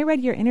when I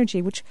read your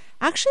energy, which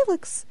actually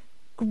looks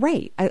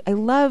great, I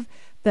love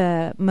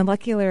the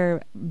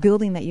molecular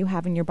building that you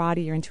have in your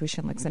body. Your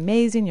intuition looks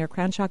amazing. Your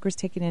crown chakra is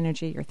taking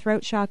energy. Your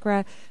throat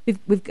chakra,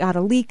 we've got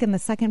a leak in the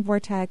second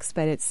vortex,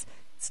 but it's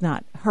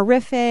not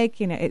horrific.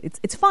 You know,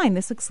 it's fine.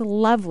 This looks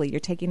lovely. You're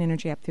taking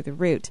energy up through the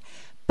root,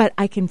 but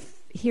I can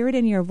hear it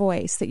in your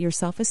voice that your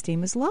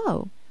self-esteem is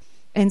low,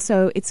 and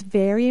so it's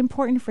very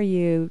important for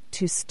you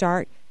to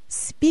start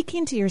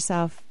speaking to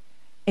yourself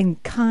in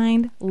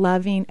kind,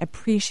 loving,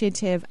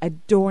 appreciative,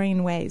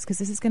 adoring ways, because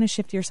this is going to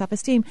shift your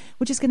self-esteem,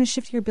 which is going to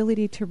shift your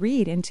ability to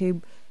read and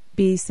to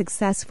be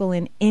successful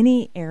in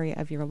any area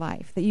of your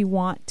life that you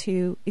want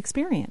to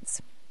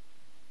experience.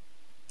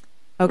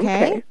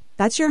 Okay?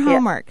 That's your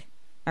homework.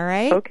 All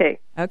right? Okay.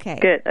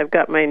 Good. I've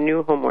got my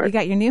new homework. You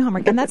got your new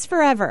homework, and that's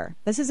forever.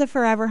 This is a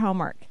forever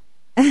homework.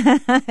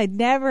 It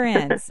never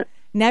ends.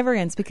 Never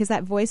ends, because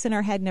that voice in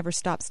our head never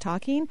stops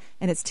talking,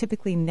 and it's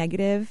typically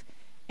negative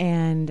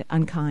and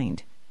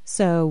unkind.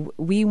 So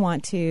we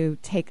want to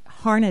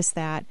harness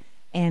that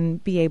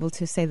and be able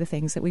to say the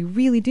things that we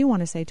really do want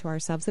to say to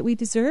ourselves, that we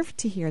deserve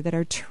to hear, that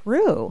are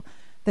true,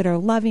 that are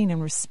loving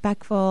and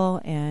respectful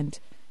and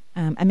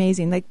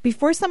amazing. Like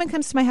before someone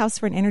comes to my house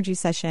for an energy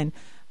session,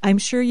 I'm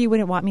sure you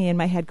wouldn't want me in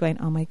my head going,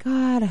 oh my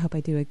God, I hope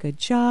I do a good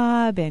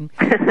job. And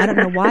I don't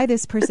know why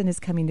this person is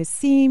coming to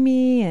see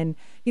me. And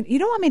you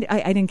don't want me to,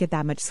 I didn't get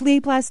that much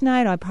sleep last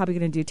night. I'm probably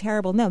going to do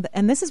terrible. No.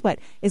 And this is what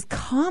is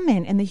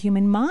common in the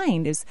human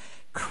mind, is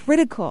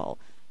critical,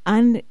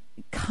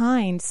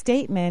 unkind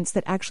statements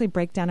that actually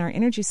break down our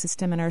energy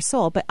system and our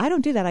soul. But I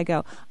don't do that. I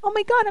go, oh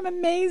my God, I'm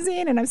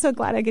amazing. And I'm so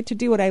glad I get to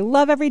do what I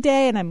love every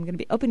day. And I'm going to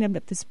be opening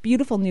up this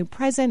beautiful new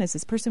present as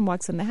this person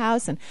walks in the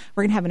house. And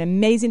we're going to have an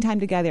amazing time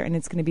together. And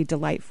it's going to be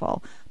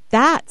delightful.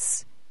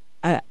 That's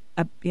a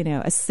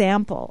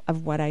sample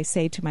of what I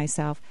say to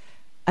myself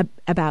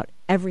about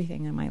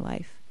everything in my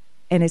life.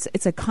 And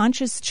it's a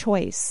conscious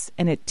choice,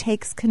 and it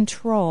takes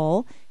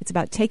control. It's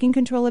about taking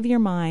control of your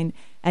mind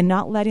and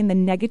not letting the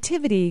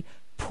negativity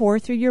pour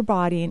through your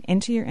body and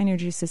into your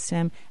energy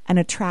system and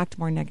attract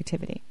more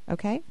negativity.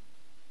 Okay?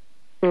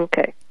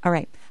 Okay. All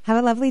right. Have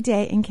a lovely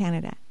day in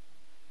Canada.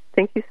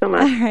 Thank you so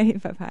much. All right.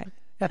 Bye-bye.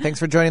 Yeah, thanks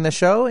for joining the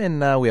show. And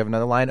we have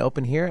another line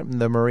open here at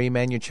the Marie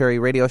Manuchehri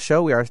Radio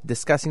Show. We are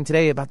discussing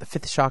today about the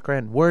fifth chakra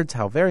and words,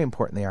 how very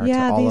important they are to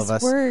all of us. Yeah,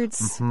 these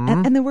words.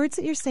 And the words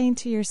that you're saying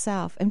to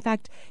yourself. In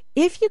fact,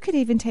 if you could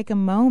even take a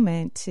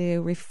moment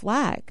to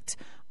reflect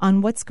on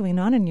what's going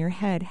on in your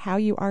head, how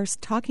you are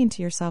talking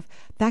to yourself,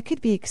 that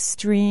could be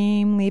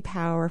extremely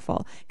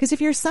powerful. Because if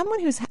you're someone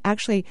who's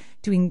actually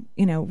doing,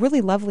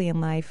 really lovely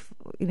in life,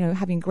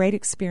 having great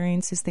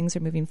experiences, things are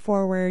moving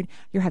forward,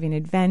 you're having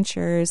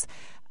adventures,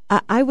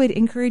 I would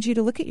encourage you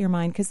to look at your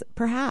mind, because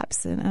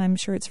perhaps, and I'm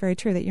sure it's very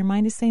true, that your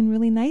mind is saying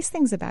really nice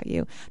things about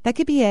you. That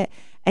could be a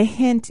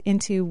hint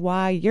into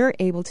why you're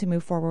able to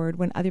move forward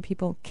when other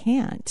people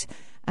can't.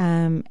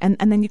 And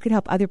then you could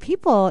help other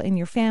people in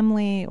your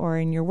family or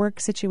in your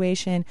work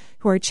situation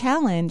who are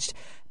challenged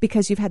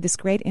because you've had this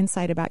great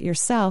insight about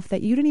yourself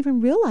that you didn't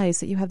even realize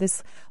that you have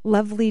this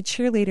lovely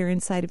cheerleader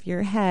inside of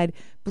your head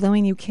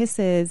blowing you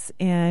kisses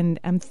and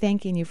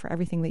thanking you for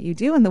everything that you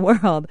do in the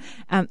world.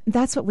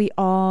 That's what we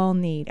all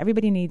need.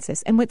 Everybody needs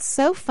this. And what's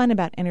so fun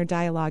about inner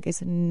dialogue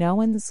is no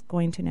one's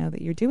going to know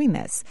that you're doing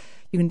this.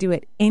 You can do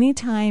it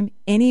anytime,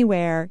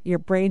 anywhere. Your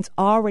brain's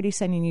already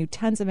sending you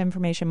tons of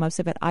information. Most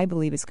of it, I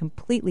believe, is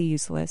completely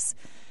useless.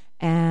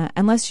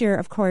 Unless you're,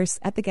 of course,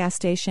 at the gas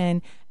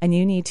station and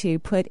you need to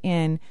put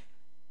in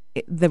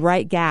the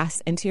right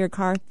gas into your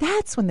car.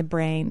 That's when the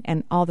brain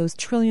and all those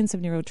trillions of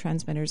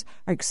neurotransmitters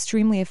are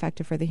extremely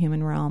effective for the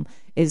human realm,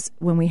 is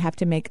when we have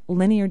to make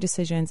linear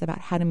decisions about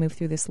how to move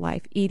through this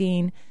life.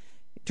 Eating,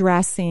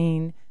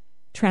 dressing,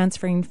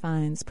 transferring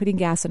funds, putting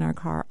gas in our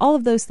car, all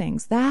of those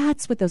things.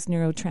 That's what those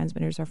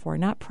neurotransmitters are for,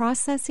 not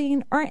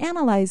processing or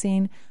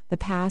analyzing the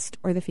past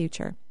or the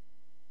future.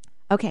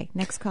 Okay,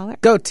 next caller.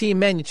 Go Team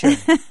Manuchehri.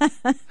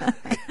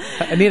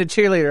 I need a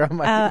cheerleader on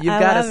my. You've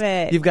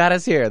got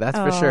us here. That's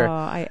for sure.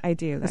 I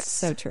do. That's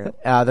so true.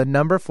 The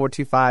number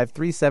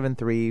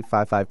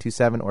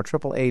 425-373-5527 or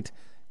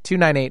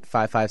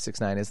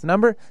 888-298-5569 is the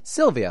number.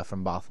 Sylvia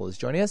from Bothell is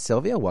joining us.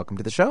 Sylvia, welcome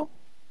to the show.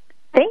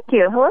 Thank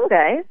you. Hello,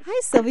 guys. Hi,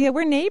 Sylvia.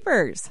 We're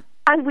neighbors.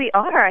 We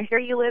are. I hear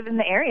you live in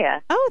the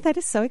area. Oh, that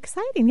is so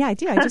exciting. Yeah, I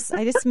do. I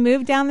just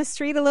moved down the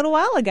street a little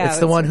while ago. It's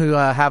the one who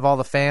have all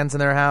the fans in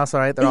their house,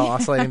 all right? They're all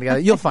oscillating together.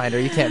 You'll find her.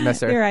 You can't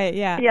miss her. You're right,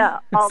 yeah. Yeah,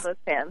 all those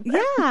fans.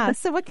 Yeah.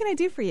 So what can I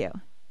do for you?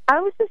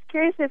 I was just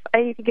curious if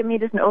you could give me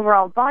just an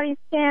overall body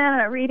scan,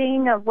 a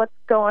reading of what's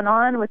going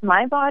on with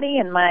my body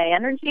and my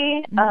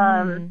energy.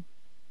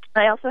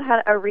 I also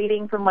had a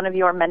reading from one of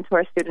your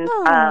mentor students,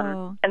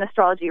 an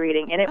astrology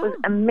reading, and it was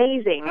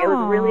amazing. It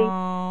was really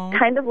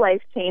kind of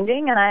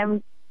life-changing,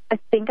 and I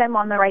think I'm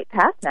on the right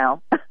path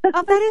now. Oh,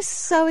 that is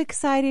so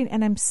exciting,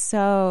 and I'm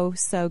so,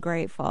 so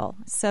grateful.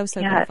 So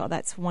grateful.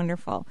 That's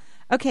wonderful.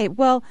 Okay,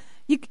 well,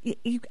 you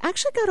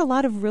actually got a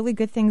lot of really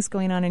good things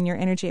going on in your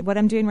energy. What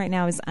I'm doing right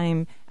now is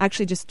I'm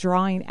actually just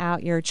drawing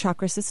out your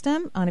chakra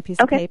system on a piece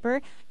of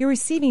paper. You're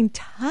receiving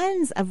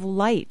tons of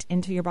light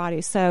into your body.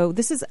 So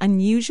this is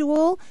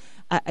unusual.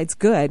 It's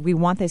good. We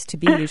want this to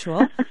be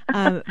usual.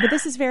 But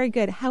this is very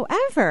good.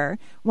 However,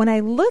 when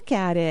I look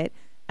at it,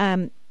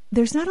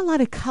 there's not a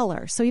lot of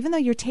color. So even though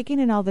you're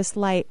taking in all this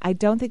light, I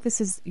don't think this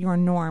is your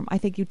norm. I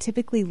think you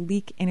typically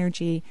leak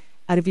energy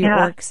out of your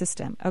work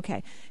system.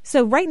 Okay.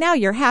 So right now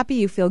you're happy,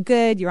 you feel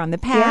good, you're on the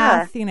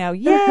path,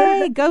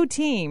 yay, go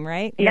team,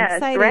 right? You're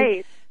excited.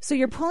 Great. So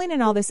you're pulling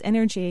in all this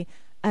energy.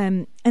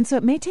 And so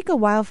it may take a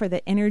while for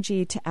the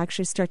energy to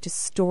actually start to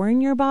store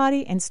in your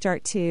body and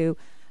start to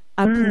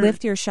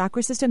uplift your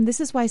chakra system. This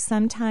is why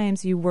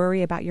sometimes you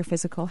worry about your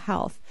physical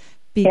health.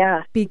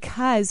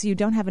 Because you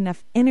don't have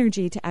enough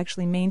energy to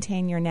actually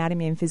maintain your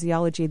anatomy and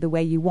physiology the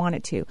way you want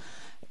it to.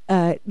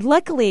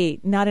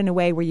 Luckily, not in a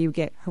way where you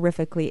get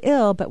horrifically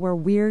ill, but where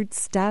weird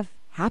stuff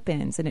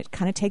happens and it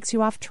kind of takes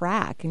you off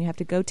track and you have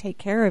to go take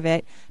care of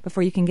it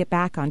before you can get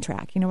back on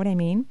track. You know what I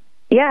mean?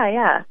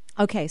 Yeah.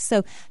 Okay,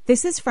 so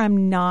this is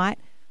from not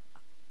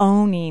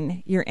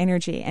owning your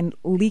energy and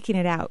leaking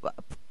it out.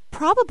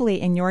 Probably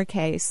in your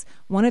case,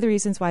 one of the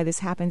reasons why this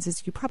happens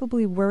is you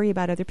probably worry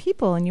about other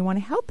people and you want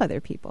to help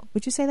other people.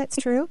 Would you say that's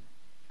true?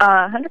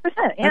 100%,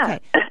 yeah. Okay.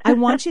 I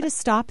want you to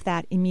stop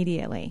that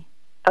immediately.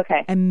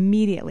 Okay.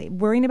 Immediately.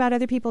 Worrying about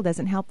other people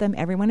doesn't help them.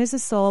 Everyone is a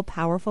soul,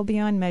 powerful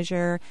beyond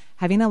measure,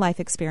 having a life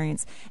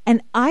experience.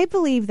 And I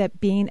believe that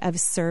being of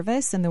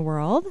service in the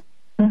world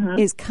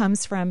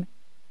comes from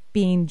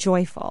being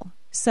joyful.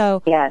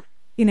 So,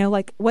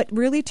 like what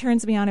really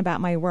turns me on about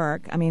my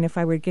work, I mean, if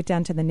I were to get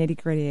down to the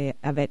nitty-gritty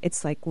of it,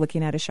 it's like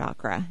looking at a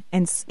chakra.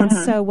 And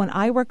so when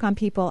I work on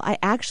people, I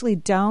actually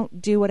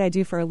don't do what I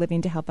do for a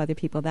living to help other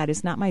people. That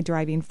is not my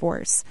driving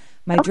force.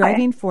 My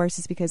driving force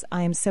is because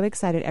I am so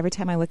excited every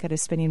time I look at a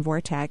spinning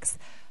vortex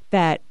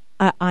that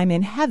I'm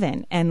in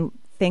heaven. And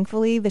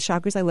thankfully, the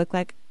chakras I look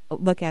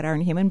at are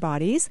in human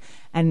bodies,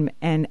 and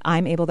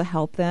I'm able to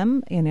help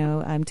them,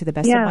 to the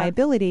best of my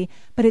ability.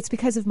 But it's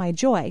because of my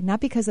joy,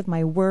 not because of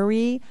my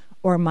worry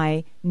or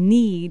my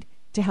need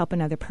to help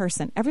another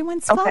person.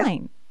 Everyone's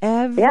fine.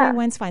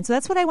 Everyone's fine. So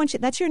that's what I want you.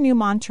 That's your new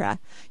mantra.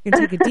 You're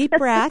going to take a deep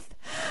breath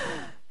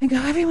and go,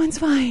 everyone's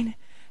fine.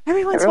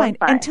 Everyone's fine.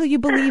 Until you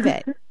believe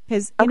it.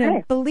 Because,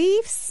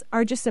 beliefs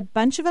are just a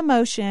bunch of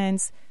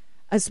emotions,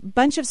 a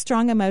bunch of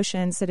strong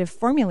emotions that have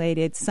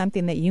formulated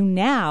something that you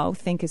now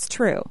think is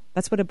true.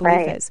 That's what a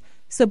belief is.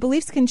 So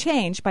beliefs can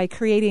change by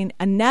creating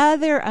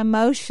another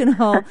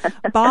emotional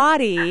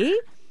body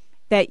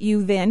that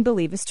you then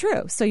believe is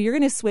true. So you're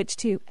going to switch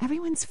to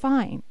everyone's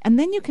fine. And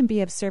then you can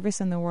be of service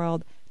in the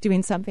world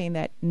doing something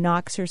that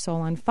knocks your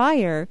soul on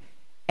fire.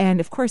 And,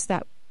 of course,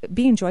 that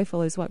being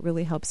joyful is what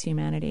really helps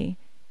humanity,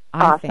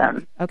 I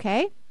think.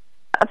 Okay?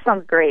 That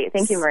sounds great.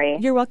 Thank you, Marie.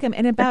 You're welcome.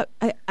 And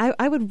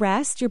I would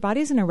rest. Your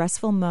body's in a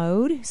restful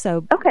mode.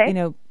 So,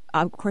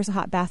 of course, a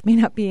hot bath may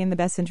not be in the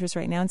best interest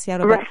right now in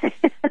Seattle, but,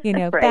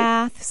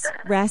 baths,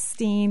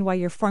 resting while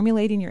you're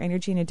formulating your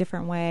energy in a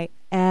different way,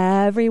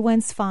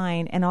 everyone's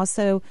fine. And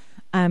also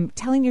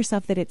telling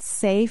yourself that it's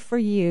safe for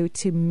you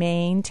to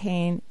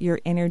maintain your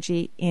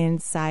energy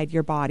inside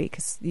your body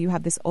because you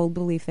have this old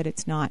belief that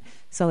it's not.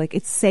 So,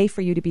 it's safe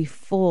for you to be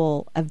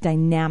full of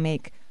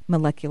dynamic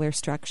molecular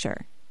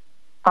structure.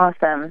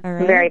 Awesome.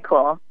 Right. Very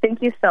cool.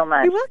 Thank you so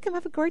much. You're welcome.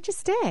 Have a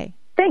gorgeous day.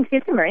 Thanks.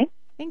 You too, Marie.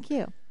 Thank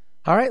you.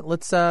 All right,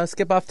 let's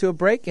skip off to a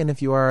break. And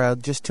if you are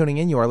just tuning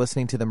in, you are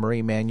listening to the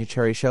Marie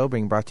Manuchehri Show,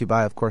 being brought to you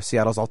by, of course,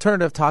 Seattle's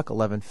Alternative Talk,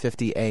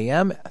 1150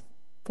 a.m.,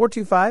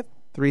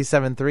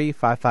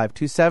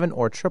 425-373-5527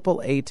 or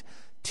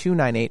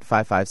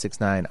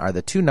 888-298-5569 are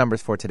the two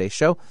numbers for today's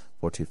show,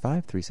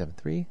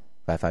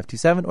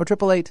 425-373-5527 or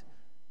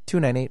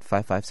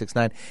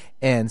 888-298-5569.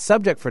 And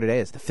subject for today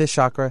is the fifth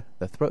chakra,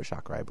 the throat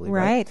chakra, I believe.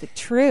 Right, the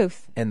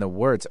truth. And the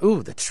words.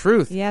 Ooh, the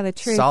truth. Yeah, the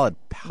truth. Solid,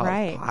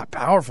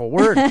 powerful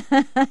word.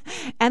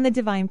 And the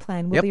divine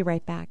plan. We'll be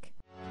right back.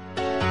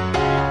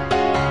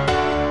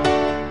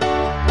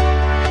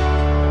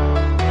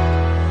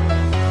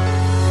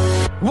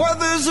 Well,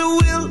 there's a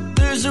will,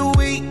 there's a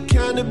way,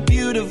 kind of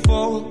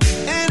beautiful.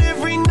 And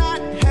every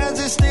night has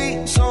a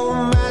state so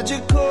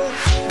magical.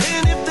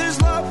 And if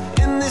there's love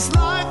in this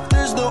life,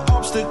 there's no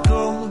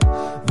obstacle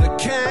that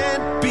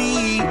can't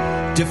be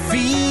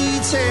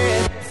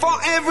defeated. For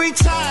every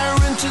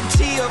tyrant to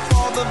tear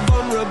for the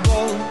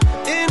vulnerable.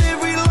 In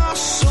every loss,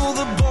 so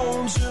the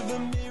bones of a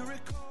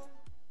miracle.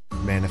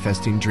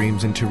 Manifesting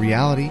dreams into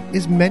reality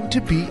is meant to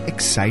be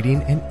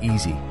exciting and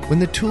easy. When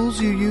the tools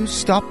you use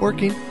stop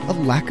working, a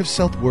lack of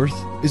self-worth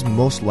is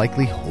most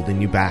likely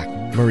holding you back.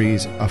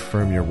 Marie's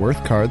Affirm Your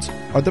Worth cards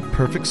are the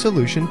perfect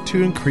solution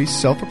to increase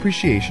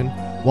self-appreciation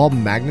while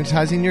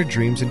magnetizing your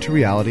dreams into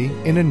reality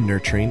in a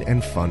nurturing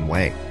and fun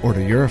way.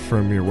 Order your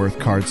Affirm Your Worth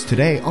cards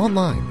today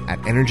online at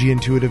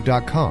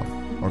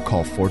energyintuitive.com or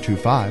call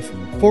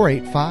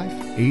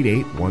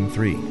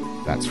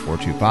 425-485-8813. That's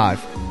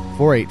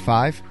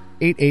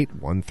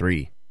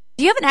 425-485-8813.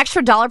 Do you have an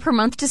extra $1 per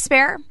month to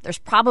spare? There's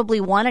probably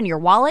one in your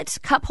wallet,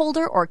 cup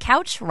holder, or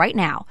couch right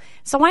now.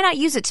 So why not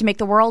use it to make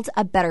the world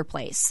a better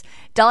place?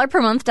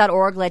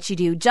 $1permonth.org lets you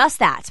do just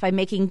that by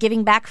making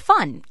giving back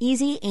fun,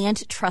 easy,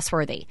 and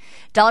trustworthy.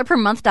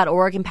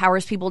 $1permonth.org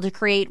empowers people to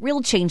create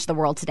real change in the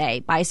world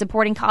today by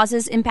supporting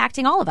causes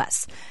impacting all of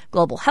us.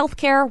 Global health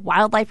care,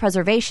 wildlife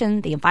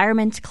preservation, the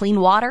environment, clean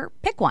water,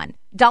 pick one.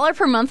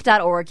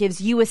 $1permonth.org gives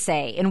you a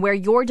say in where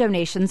your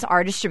donations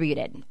are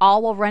distributed,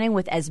 all while running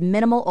with as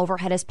minimal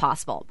overhead as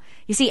possible.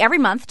 You see, every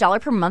month,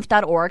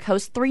 $1permonth.org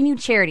hosts 3 new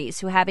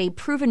charities who have a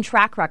proven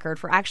track record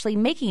for actually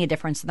making a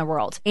difference in the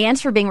world and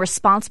for being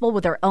responsible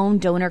with their own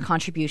donor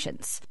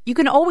contributions. You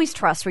can always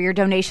trust where your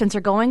donations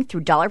are going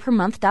through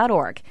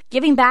 $1permonth.org.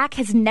 Giving back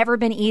has never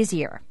been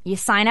easier. You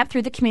sign up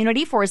through the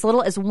community for as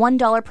little as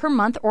 $1 per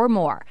month or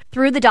more.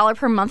 Through the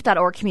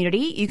 $1permonth.org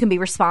community, you can be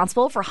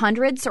responsible for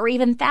hundreds or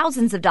even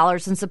thousands of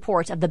dollars in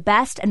support of the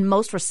best and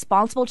most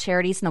responsible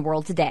charities in the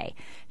world today.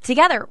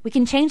 Together, we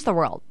can change the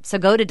world. So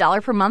go to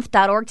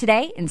 $1permonth.org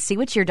today and see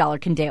what your dollar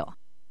can do.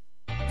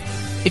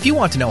 If you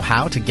want to know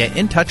how to get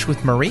in touch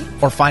with Marie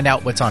or find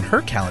out what's on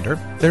her calendar,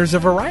 there's a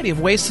variety of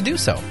ways to do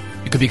so.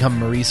 You could become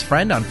Marie's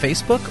friend on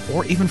Facebook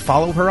or even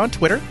follow her on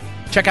Twitter.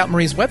 Check out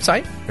Marie's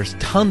website. There's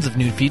tons of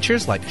new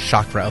features like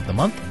Chakra of the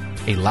Month,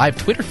 a live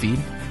Twitter feed,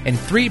 and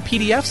 3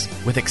 PDFs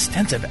with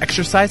extensive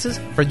exercises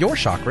for your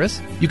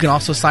chakras. You can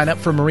also sign up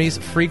for Marie's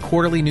free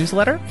quarterly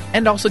newsletter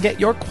and also get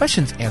your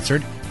questions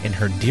answered in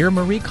her Dear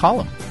Marie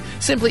column.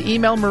 Simply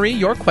email Marie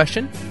your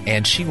question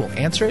and she will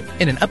answer it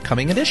in an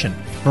upcoming edition.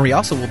 Marie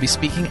also will be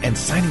speaking and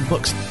signing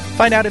books.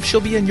 Find out if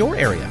she'll be in your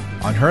area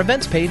on her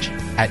events page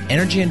at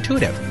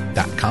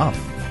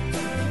energyintuitive.com.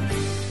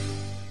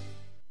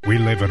 We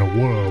live in a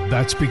world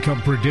that's become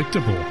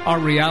predictable. Our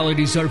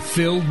realities are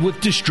filled with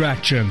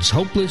distractions,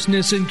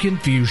 hopelessness, and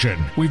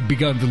confusion. We've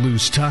begun to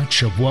lose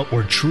touch of what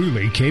we're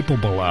truly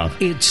capable of.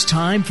 It's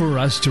time for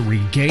us to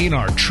regain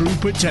our true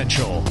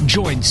potential.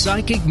 Join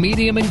psychic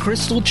medium and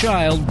crystal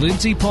child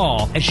Lindsay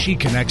Paul as she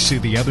connects to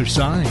the other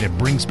side and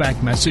brings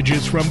back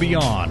messages from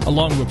beyond,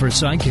 along with her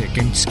psychic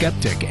and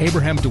skeptic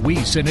Abraham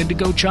DeWeese and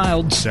indigo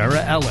child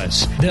Sarah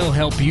Ellis. They'll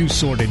help you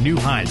soar to new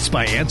heights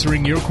by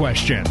answering your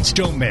questions.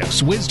 Don't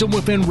miss Wisdom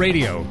Within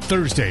Radio,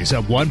 Thursdays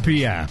at 1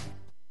 p.m.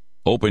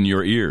 Open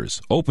your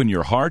ears, open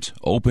your heart,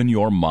 open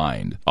your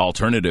mind.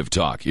 Alternative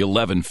Talk,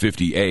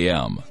 1150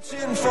 a.m.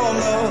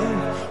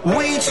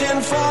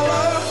 waiting for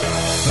love.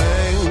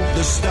 Thank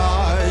the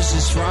stars,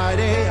 it's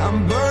Friday.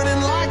 I'm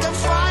burning like a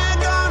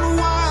fire gone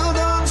wild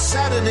on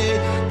Saturday.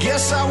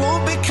 Guess I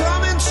won't be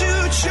coming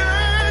to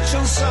church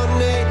on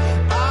Sunday.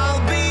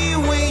 I'll be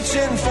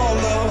waiting for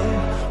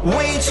love,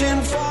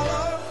 waiting for love.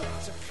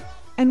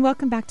 And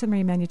welcome back to the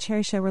Marie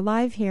Manuchehri Show. We're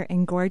live here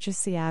in gorgeous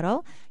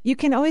Seattle. You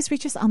can always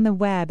reach us on the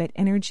web at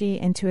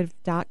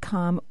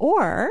energyintuitive.com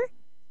or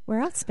where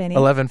else, Benny?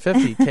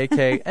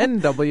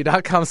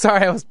 1150kknw.com.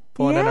 Sorry, I was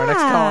pulling in our next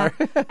caller.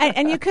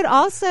 and you could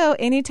also,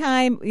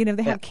 anytime,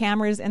 they have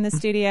cameras in the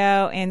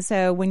studio. And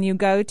so when you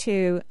go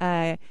to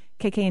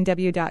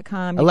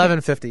kknw.com.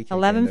 1150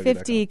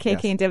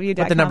 kknw.com.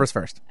 Put the numbers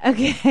first.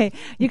 Okay.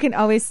 You can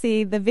always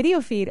see the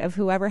video feed of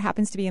whoever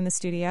happens to be in the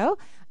studio.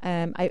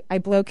 I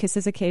blow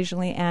kisses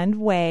occasionally and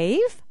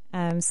wave.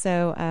 I'll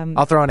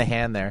throw in a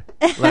hand there.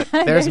 Look,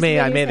 there's me.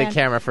 I made the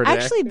camera for today.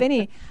 Actually,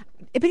 Benny,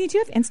 do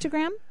you have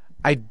Instagram?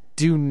 I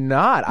do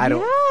not. I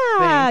don't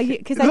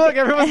think. Look,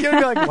 everyone's going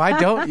to be like, why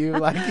don't you?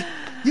 Like,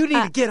 you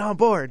need to get on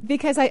board.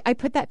 Because I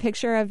put that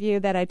picture of you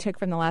that I took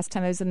from the last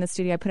time I was in the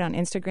studio. I put it on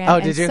Instagram. Oh,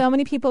 did you? So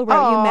many people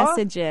wrote you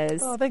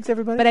messages. Oh, thanks,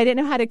 everybody. But I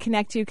didn't know how to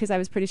connect you because I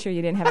was pretty sure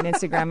you didn't have an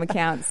Instagram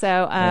account.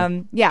 So,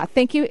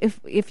 thank you.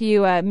 If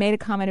you made a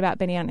comment about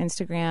Benny on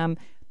Instagram,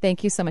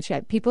 thank you so much.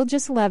 People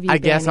just love you, I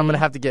guess Benny. I'm going to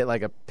have to get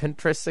like a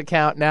Pinterest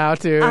account now,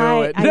 too.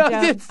 I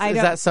don't. Is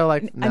that so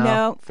like,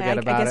 no, forget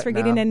about it? I guess we're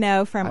getting a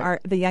no from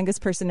the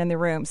youngest person in the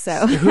room.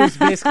 So who's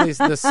basically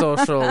the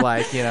social,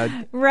 right,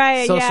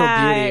 social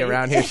beauty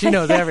around here. She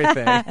knows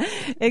everything.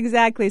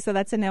 Exactly. So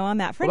that's a no on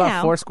that for now. What now.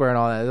 about Foursquare and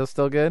all that? Is it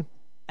still good?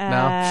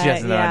 No, she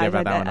has no idea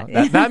about that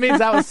one. That means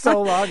that was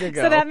so long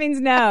ago. So that means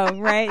no,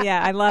 right?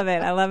 Yeah, I love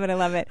it. I love it. I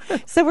love it.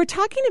 So we're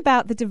talking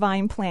about the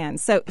divine plan.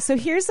 So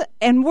here's,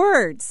 and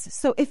words.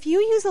 So if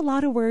you use a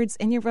lot of words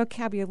in your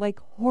vocabulary,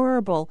 like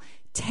horrible,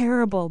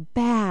 terrible,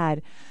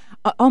 bad,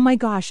 oh my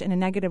gosh, in a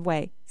negative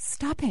way,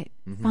 stop it.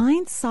 Mm-hmm.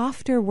 Find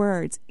softer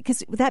words,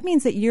 because that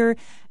means that you're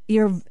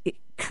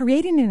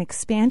creating an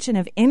expansion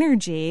of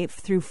energy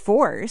through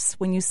force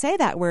when you say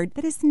that word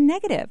that is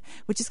negative,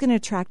 which is going to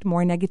attract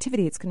more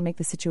negativity. It's going to make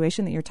the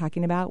situation that you're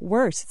talking about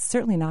worse. It's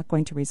certainly not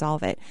going to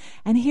resolve it.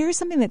 And here's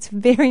something that's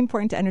very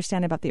important to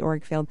understand about the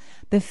auric field.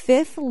 The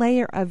fifth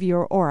layer of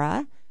your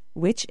aura,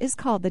 which is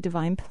called the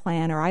divine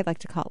plan, or I like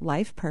to call it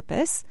life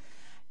purpose,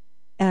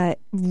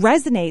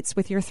 resonates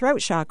with your throat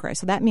chakra.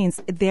 So that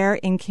means they're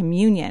in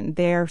communion.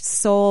 They're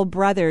soul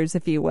brothers,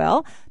 if you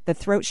will. The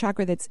throat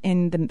chakra that's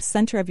in the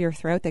center of your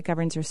throat that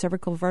governs your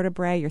cervical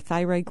vertebrae, your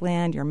thyroid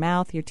gland, your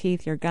mouth, your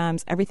teeth, your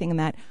gums, everything in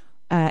that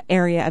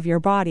area of your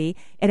body,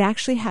 it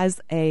actually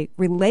has a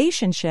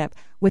relationship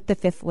with the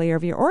fifth layer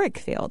of your auric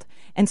field.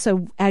 And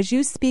so as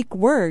you speak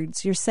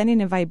words, you're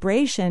sending a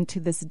vibration to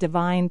this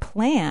divine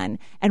plan.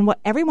 And what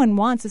everyone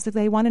wants is that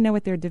they want to know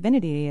what their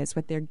divinity is,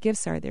 what their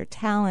gifts are, their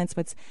talents,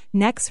 what's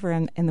next for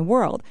them in the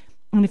world.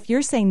 And if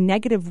you're saying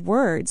negative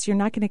words, you're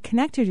not going to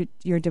connect to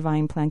your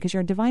divine plan, because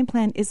your divine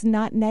plan is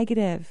not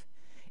negative.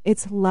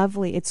 It's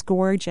lovely. It's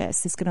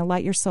gorgeous. It's going to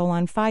light your soul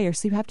on fire.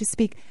 So you have to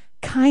speak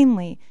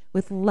kindly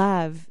with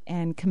love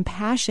and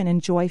compassion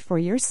and joy for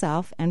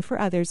yourself and for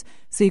others,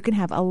 so you can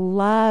have a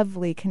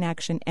lovely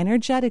connection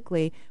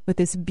energetically with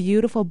this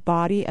beautiful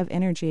body of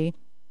energy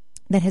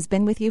that has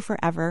been with you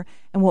forever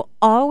and will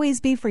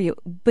always be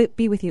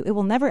with you. It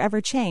will never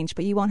ever change,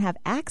 but you won't have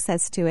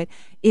access to it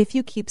if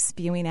you keep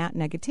spewing out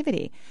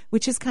negativity,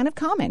 which is kind of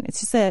common. It's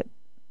just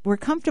we're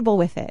comfortable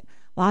with it.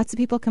 Lots of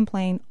people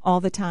complain all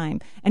the time.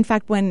 In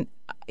fact, when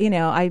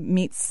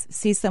I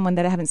see someone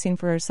that I haven't seen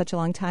for such a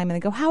long time, and they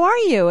go, "How are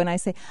you?" and I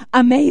say,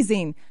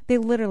 "Amazing." They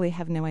literally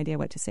have no idea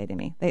what to say to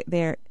me.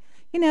 They're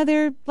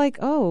like,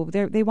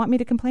 they want me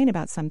to complain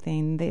about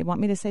something. They want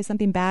me to say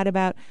something bad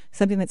about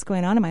something that's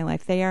going on in my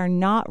life. They are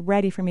not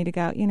ready for me to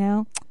go,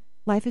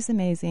 life is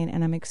amazing,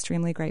 and I'm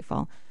extremely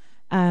grateful.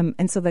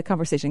 And so the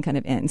conversation kind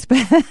of ends.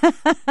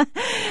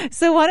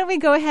 So why don't we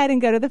go ahead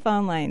and go to the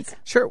phone lines?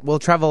 Sure. We'll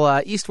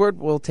travel eastward.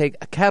 We'll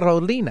take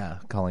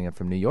Carolina calling in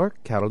from New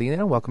York.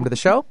 Carolina, welcome to the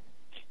show.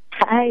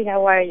 Hi,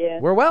 how are you?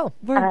 We're well.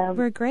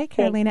 We're great,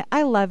 Carolina.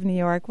 I love New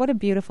York. What a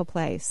beautiful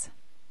place.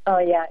 Oh,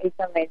 yeah, it's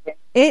amazing.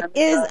 It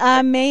is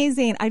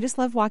amazing. I just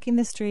love walking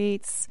the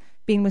streets,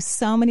 being with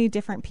so many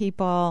different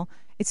people.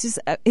 It's just,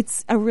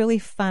 it's a really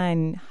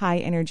fun,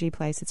 high-energy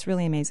place. It's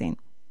really amazing.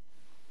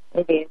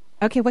 It is.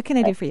 Okay, what can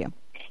I do for you?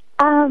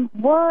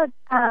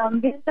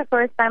 This is the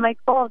first time I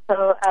called,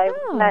 so I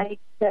would like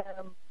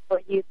for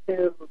you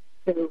to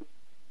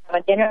have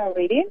a general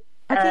reading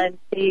and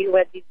see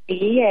what you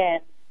see,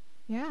 and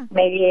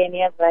maybe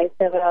any advice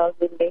about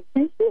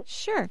relationships.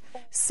 Sure.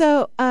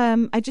 So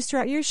I just drew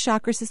out your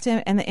chakra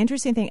system, and the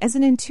interesting thing, as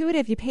an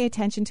intuitive, you pay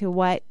attention to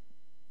what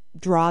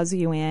draws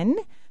you in.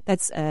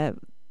 That's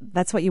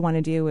what you want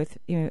to do with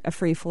a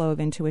free flow of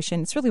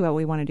intuition. It's really what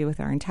we want to do with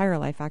our entire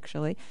life,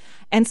 actually.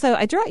 And so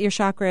I drew out your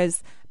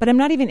chakras, but I'm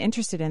not even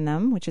interested in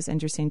them, which is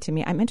interesting to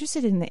me. I'm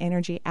interested in the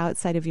energy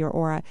outside of your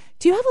aura.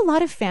 Do you have a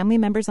lot of family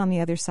members on the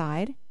other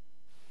side?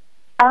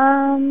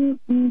 A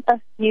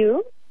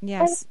few.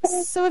 Yes.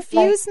 So a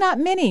few's not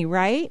many,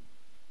 right?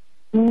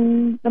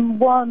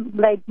 One,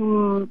 like,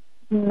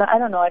 I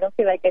don't know. I don't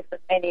feel like it's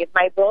many.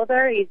 My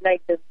brother is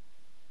like the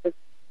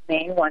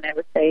main one, I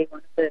would say.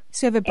 One of the,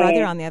 so you have a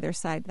brother on the other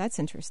side. That's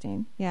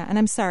interesting. Yeah, and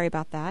I'm sorry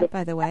about that,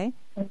 by the way.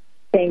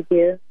 Thank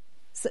you.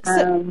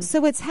 So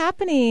what's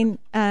happening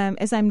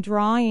as I'm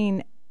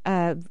drawing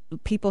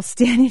people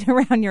standing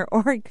around your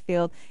auric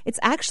field, it's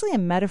actually a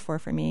metaphor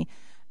for me.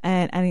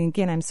 And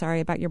again, I'm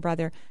sorry about your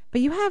brother, but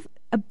you have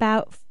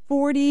about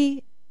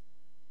 40,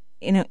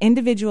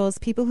 individuals,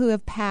 people who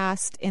have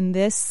passed in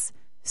this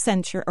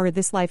century or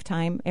this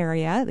lifetime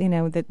area,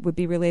 that would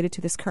be related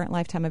to this current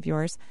lifetime of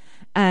yours.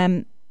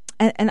 And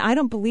I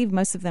don't believe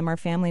most of them are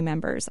family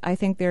members. I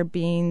think they're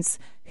beings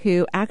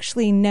who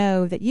actually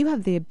know that you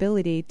have the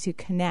ability to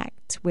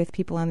connect with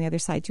people on the other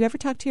side. Do you ever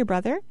talk to your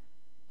brother?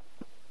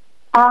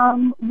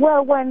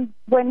 Well, when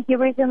he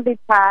recently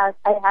passed,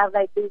 I have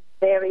like this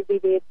very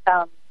vivid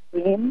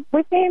dream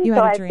with him.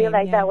 So I feel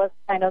like that was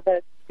kind of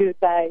a good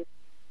guy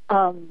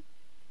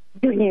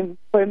dream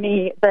for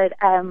me. But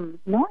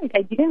no,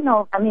 I didn't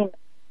know. I mean,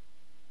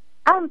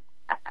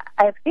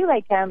 I feel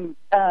like I'm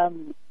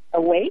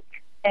awake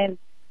and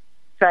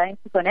trying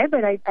to connect,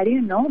 but I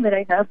didn't know that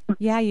I have.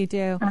 Yeah, you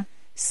do.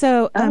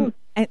 So, and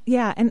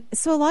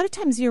so a lot of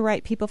times you're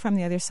right. People from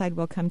the other side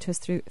will come to us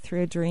through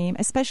a dream,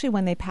 especially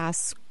when they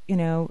pass,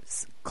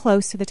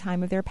 close to the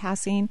time of their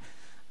passing,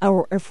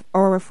 or if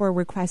we're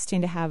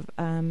requesting to have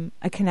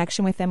a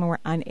connection with them and we're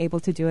unable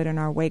to do it in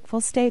our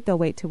wakeful state. They'll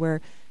wait till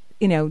we're,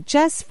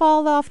 just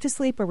fall off to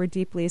sleep or we're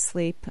deeply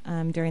asleep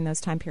during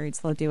those time periods.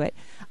 They'll do it.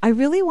 I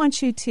really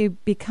want you to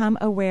become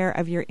aware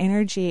of your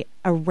energy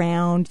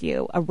around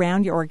you,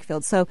 around your auric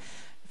field. So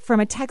from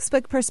a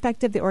textbook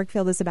perspective, the auric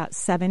field is about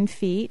 7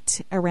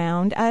 feet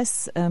around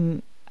us.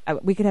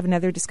 We could have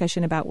another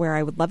discussion about where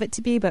I would love it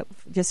to be, but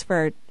just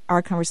for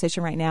our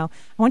conversation right now,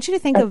 I want you to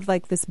think of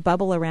like this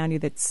bubble around you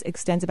that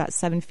extends about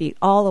 7 feet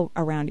all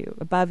around you,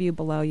 above you,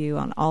 below you,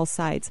 on all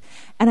sides.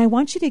 And I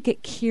want you to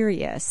get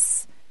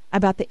curious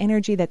about the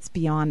energy that's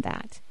beyond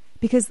that,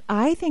 because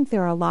I think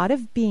there are a lot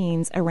of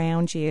beings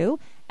around you,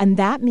 and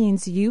that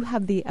means you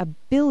have the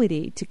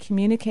ability to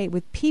communicate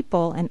with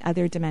people in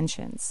other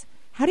dimensions.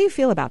 How do you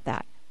feel about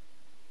that?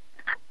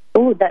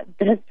 Oh, that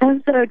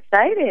sounds so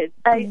excited.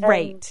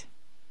 Great.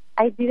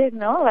 I didn't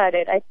know about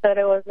it. I thought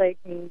it was like,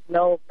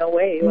 no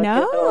way. It was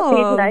just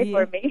a night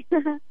for me.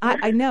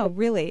 I know,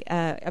 really.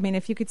 I mean,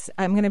 if you could,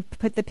 I'm going to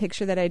put the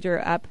picture that I drew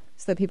up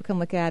so that people can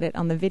look at it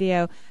on the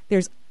video.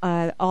 There's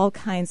all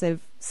kinds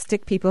of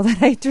stick people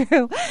that I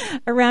drew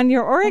around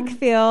your auric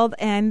field,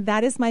 and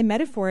that is my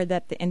metaphor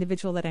that the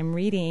individual that I'm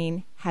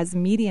reading has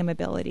medium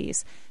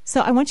abilities.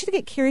 So I want you to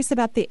get curious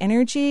about the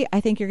energy.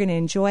 I think you're going to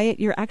enjoy it.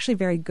 You're actually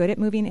very good at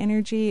moving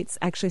energy. It's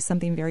actually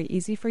something very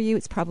easy for you.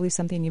 It's probably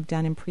something you've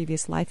done in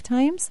previous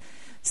lifetimes.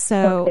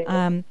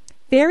 So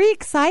very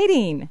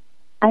exciting.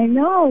 I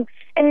know.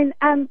 And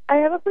I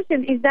have a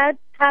question. Is that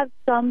have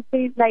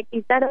something, like,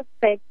 is that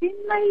affecting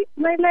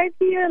my life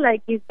here?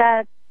 Like, is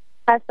that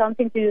has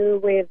something to do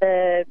with,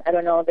 I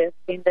don't know, the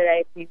thing that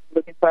I've been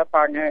looking for a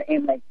partner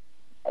in, like,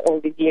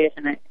 all these years,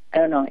 and I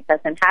don't know, it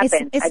hasn't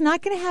happened. It's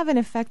not going to have an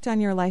effect on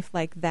your life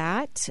like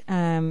that,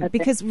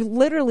 because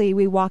literally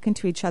we walk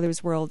into each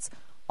other's worlds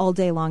all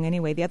day long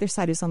anyway. The other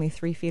side is only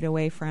 3 feet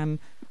away from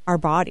our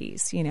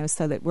bodies,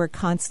 so that we're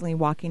constantly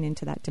walking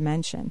into that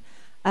dimension.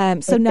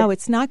 So no,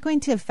 it's not going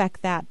to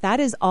affect that. That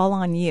is all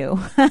on you.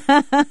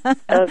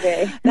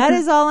 Okay. That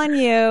is all on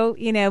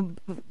you,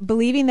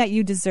 believing that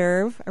you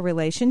deserve a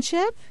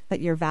relationship, that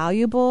you're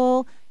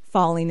valuable.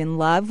 Falling in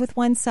love with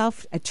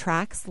oneself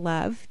attracts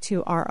love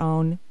to our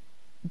own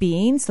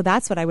being. So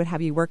that's what I would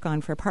have you work on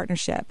for a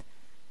partnership.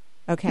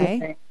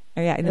 Okay?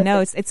 Yeah,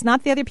 no, it's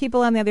not the other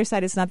people on the other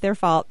side. It's not their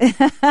fault.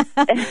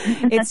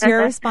 It's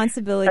your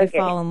responsibility to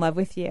fall in love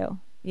with you.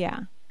 Yeah.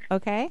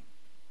 Okay?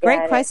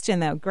 Great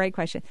question, though. Great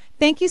question.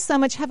 Thank you so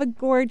much. Have a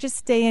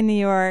gorgeous day in New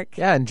York.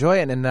 Yeah, enjoy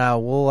it, and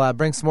we'll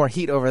bring some more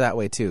heat over that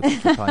way, too. We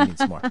probably need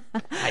some more.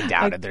 I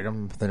doubt it.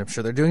 I'm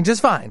sure they're doing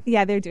just fine.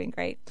 Yeah, they're doing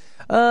great.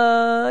 We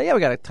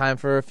got time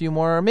for a few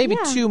more, maybe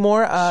two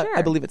more. Sure.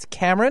 I believe it's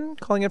Cameron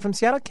calling in from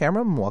Seattle.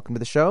 Cameron, welcome to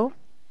the show.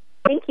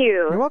 Thank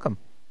you. You're welcome.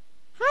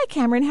 Hi,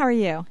 Cameron. How are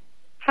you?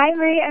 Hi,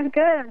 Marie. I'm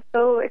good. I'm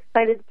so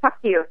excited to talk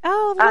to you.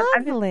 Oh,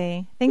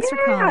 lovely. Thanks for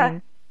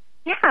calling.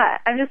 Yeah,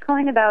 I'm just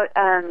calling about...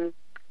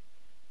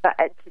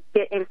 to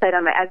get insight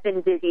on I've been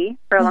dizzy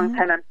for a long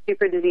time. I'm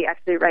super dizzy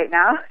actually right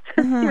now,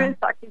 even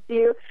talking to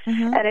you.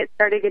 And it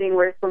started getting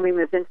worse when we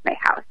moved into my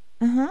house.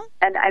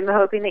 And I'm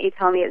hoping that you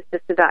tell me it's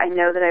just about, I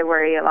know that I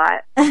worry a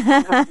lot.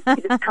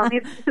 You just tell me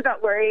it's just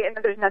about worry and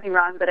that there's nothing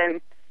wrong, but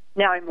I'm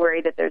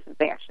worried that there's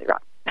something actually wrong.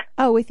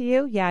 Oh, with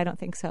you? Yeah, I don't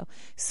think so.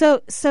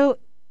 So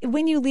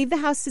when you leave the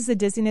house, does the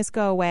dizziness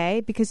go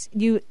away? Because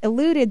you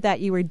alluded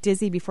that you were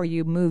dizzy before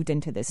you moved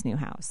into this new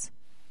house.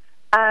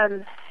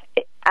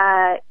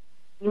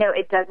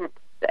 It doesn't.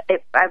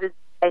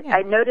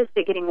 I noticed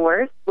it getting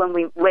worse when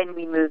we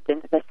moved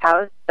into this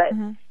house, but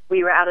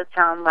we were out of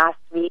town last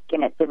week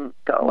and it didn't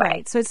go away.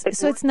 Right. So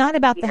it's not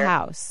about the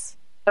house.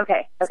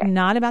 Okay. It's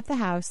not about the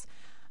house.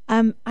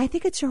 I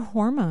think it's your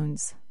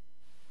hormones.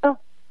 Oh,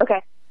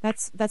 okay.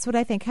 That's what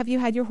I think. Have you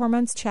had your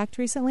hormones checked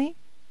recently?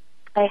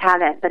 I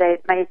haven't, but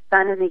my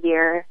son is a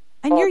year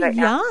and old you're right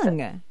young.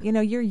 Now. You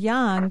know, you're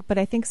young, but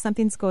I think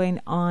something's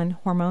going on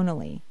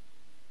hormonally.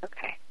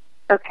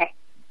 Okay.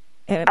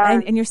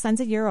 And your son's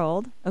a year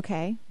old.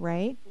 Okay,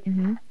 right?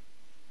 Mm-hmm.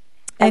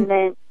 And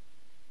then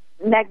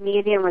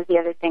magnesium was the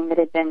other thing that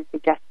had been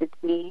suggested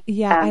to me.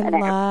 Yeah, I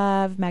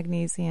love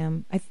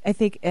magnesium. I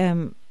think.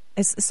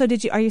 So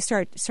are you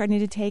starting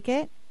to take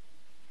it?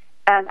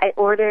 I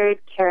ordered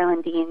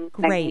Carolyn Dean's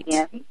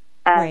magnesium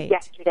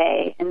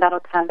yesterday, and that'll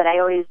come. But I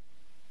always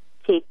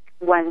take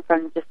one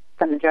from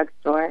the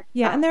drugstore.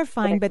 Yeah, and they're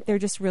fine, but they're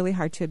just really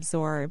hard to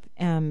absorb.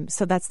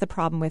 So that's the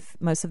problem with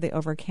most of the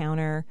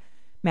over-counter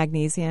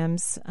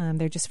magnesiums.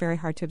 They're just very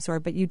hard to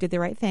absorb. But you did the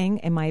right thing,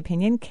 in my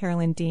opinion.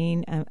 Carolyn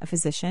Dean, a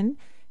physician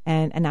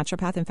and a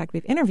naturopath. In fact,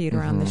 we've interviewed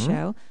her on the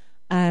show.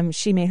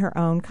 She made her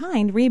own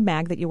kind,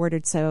 Remag, that you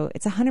ordered. So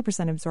it's 100%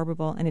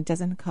 absorbable, and it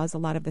doesn't cause a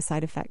lot of the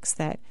side effects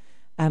that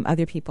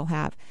other people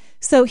have.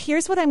 So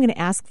here's what I'm going to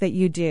ask that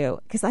you do,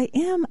 because I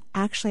am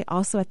actually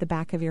also at the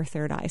back of your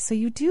third eye. So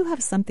you do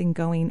have something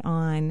going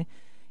on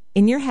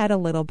in your head a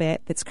little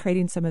bit that's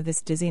creating some of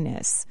this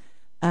dizziness.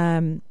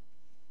 And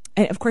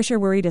of course, your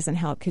worry doesn't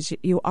help, because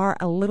you are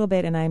a little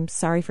bit, and I'm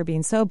sorry for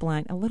being so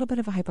blunt, a little bit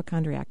of a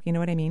hypochondriac. You know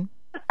what I mean?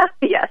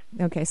 Yes.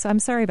 Okay, so I'm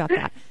sorry about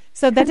that.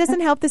 So that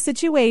doesn't help the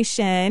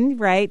situation,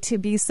 right, to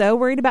be so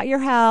worried about your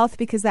health,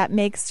 because that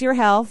makes your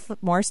health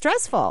more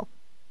stressful.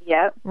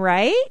 Yep.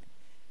 Right?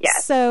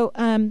 Yes. So,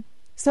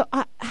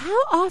 how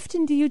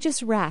often do you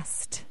just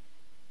rest?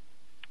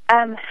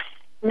 I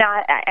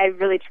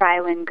really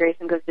try when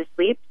Grayson goes to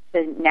sleep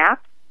to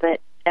nap, but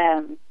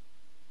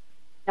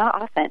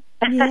not often.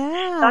 Yeah.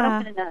 Not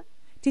often enough.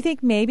 Do you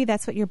think maybe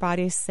that's what your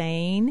body is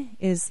saying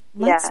is,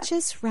 let's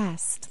just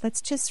rest.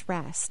 Let's just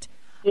rest.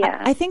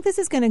 Yeah. I think this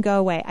is going to go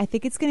away. I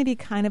think it's going to be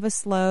kind of a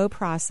slow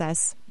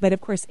process, but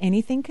of course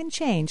anything can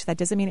change. That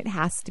doesn't mean it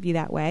has to be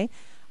that way.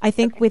 I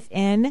think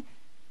within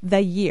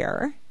the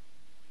year,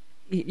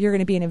 you're going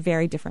to be in a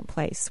very different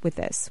place with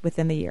this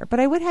within the year. But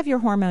I would have your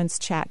hormones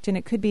checked, and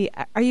it could be,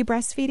 are you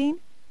breastfeeding?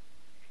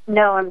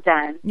 No, I'm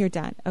done. You're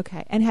done.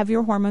 Okay. And have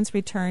your hormones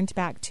returned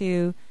back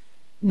to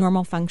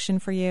normal function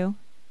for you?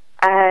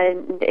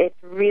 It's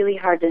really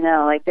hard to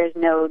know. Like, there's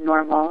no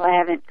normal. I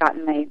haven't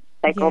gotten my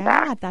cycle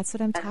back. Yeah, that's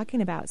what I'm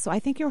talking about. So I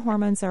think your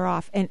hormones are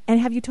off. And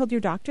have you told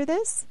your doctor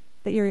this,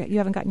 that you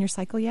haven't gotten your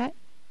cycle yet?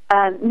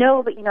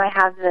 No, but, I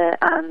have the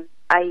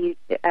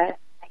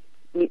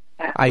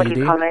what do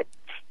you call it?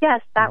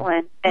 Yes, that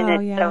one.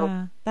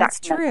 And that's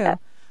true.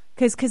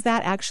 Because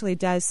that actually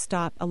does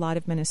stop a lot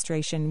of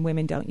menstruation.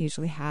 Women don't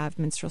usually have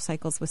menstrual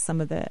cycles with some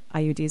of the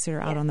IUDs that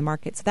are out on the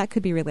market. So that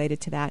could be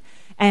related to that.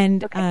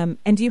 And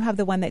and do you have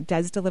the one that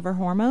does deliver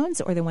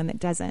hormones or the one that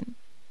doesn't?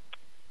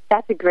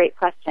 That's a great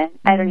question.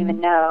 I don't even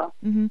know.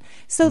 Mm-hmm.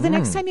 So the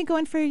next time you go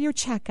in for your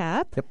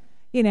checkup,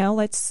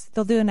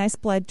 they'll do a nice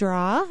blood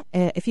draw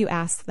if you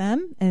ask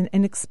them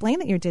and explain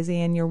that you're dizzy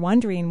and you're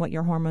wondering what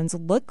your hormones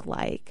look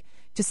like,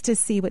 just to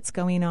see what's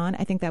going on.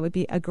 I think that would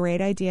be a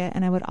great idea.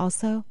 And I would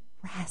also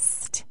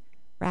rest.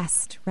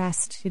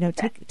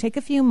 Take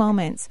a few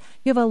moments.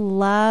 You have a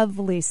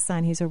lovely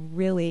son. He's a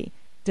really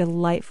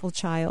delightful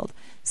child.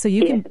 So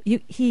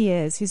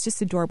he's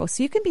just adorable.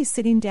 So you can be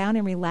sitting down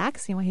and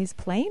relaxing while he's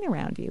playing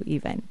around you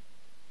even.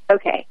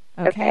 Okay.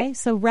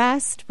 So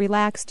rest,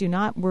 relax. Do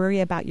not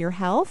worry about your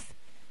health.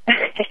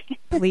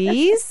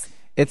 Please.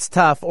 It's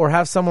tough. Or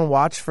have someone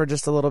watch for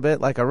just a little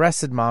bit. Like a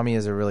rested mommy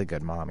is a really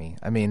good mommy.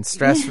 I mean,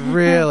 stress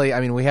really,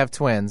 we have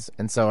twins.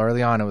 And so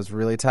early on it was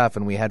really tough.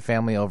 And we had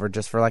family over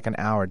just for like an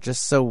hour,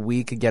 just so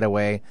we could get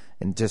away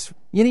and just,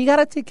 you got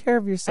to take care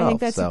of yourself. I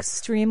think that's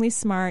extremely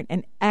smart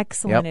and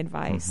excellent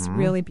advice. Mm-hmm.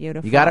 Really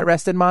beautiful. You got it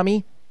rested,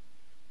 mommy?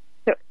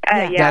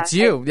 Yeah. That's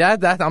you. Yeah,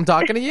 I'm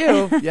talking to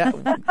you. Yeah.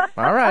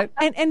 All right.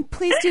 And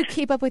please do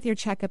keep up with your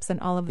checkups and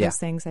all of those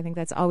things. I think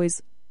that's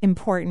always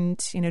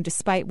important.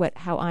 Despite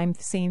how I'm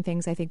seeing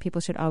things, I think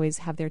people should always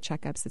have their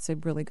checkups. It's a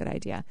really good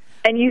idea.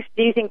 And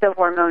do you think the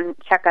hormone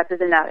checkup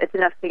is enough? It's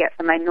enough to get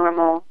from my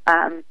normal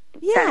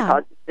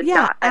gynecologist?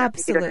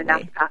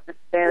 Absolutely.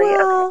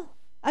 Well,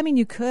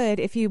 you could.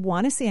 If you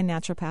want to see a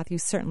naturopath, you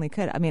certainly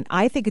could.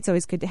 I think it's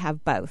always good to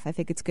have both. I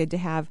think it's good to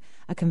have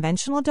a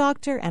conventional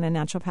doctor and a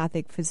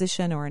naturopathic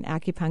physician or an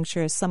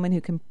acupuncturist, someone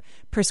who can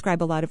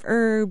prescribe a lot of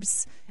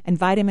herbs and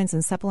vitamins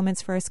and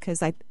supplements for us,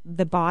 because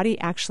the body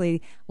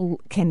actually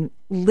can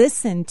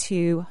listen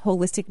to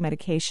holistic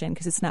medication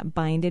because it's not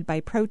binded by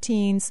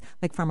proteins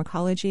like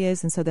pharmacology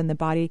is. And so then the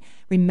body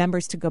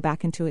remembers to go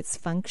back into its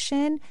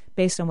function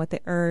based on what the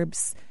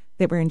herbs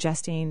that we're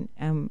ingesting,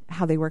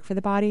 how they work for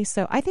the body.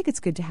 So I think it's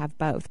good to have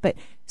both. But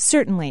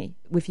certainly,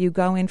 if you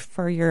go in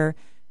for your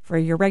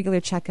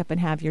regular checkup and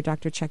have your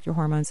doctor check your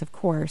hormones, of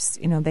course,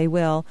 they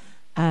will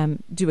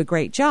do a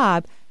great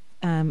job.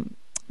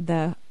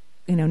 The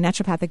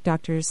naturopathic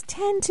doctors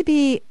tend to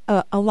be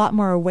a lot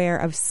more aware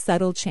of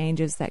subtle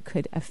changes that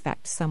could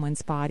affect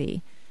someone's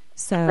body.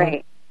 So,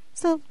 right.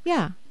 So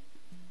yeah.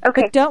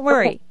 Okay. But don't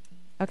worry.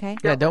 Okay.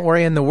 Yeah, don't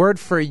worry. And the word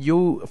for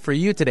you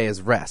today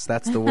is rest.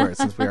 That's the word,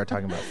 since we are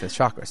talking about fifth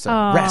chakra. So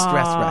rest.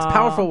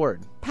 Powerful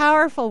word.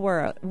 Powerful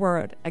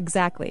word.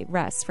 Exactly.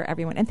 Rest for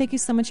everyone. And thank you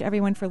so much,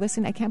 everyone, for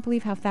listening. I can't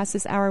believe how fast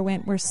this hour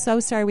went. We're so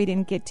sorry we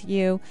didn't get to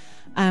you.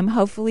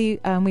 Hopefully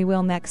we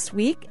will next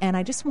week. And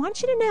I just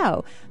want you to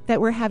know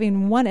that we're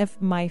having one of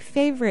my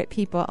favorite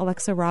people,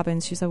 Alexa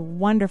Robbins. She's a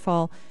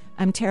wonderful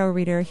tarot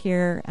reader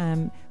here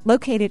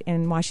located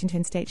in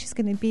Washington State. She's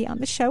going to be on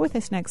the show with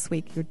us next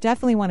week. You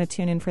definitely want to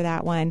tune in for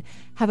that one.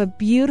 Have a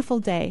beautiful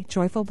day.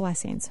 Joyful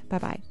blessings.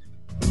 Bye-bye.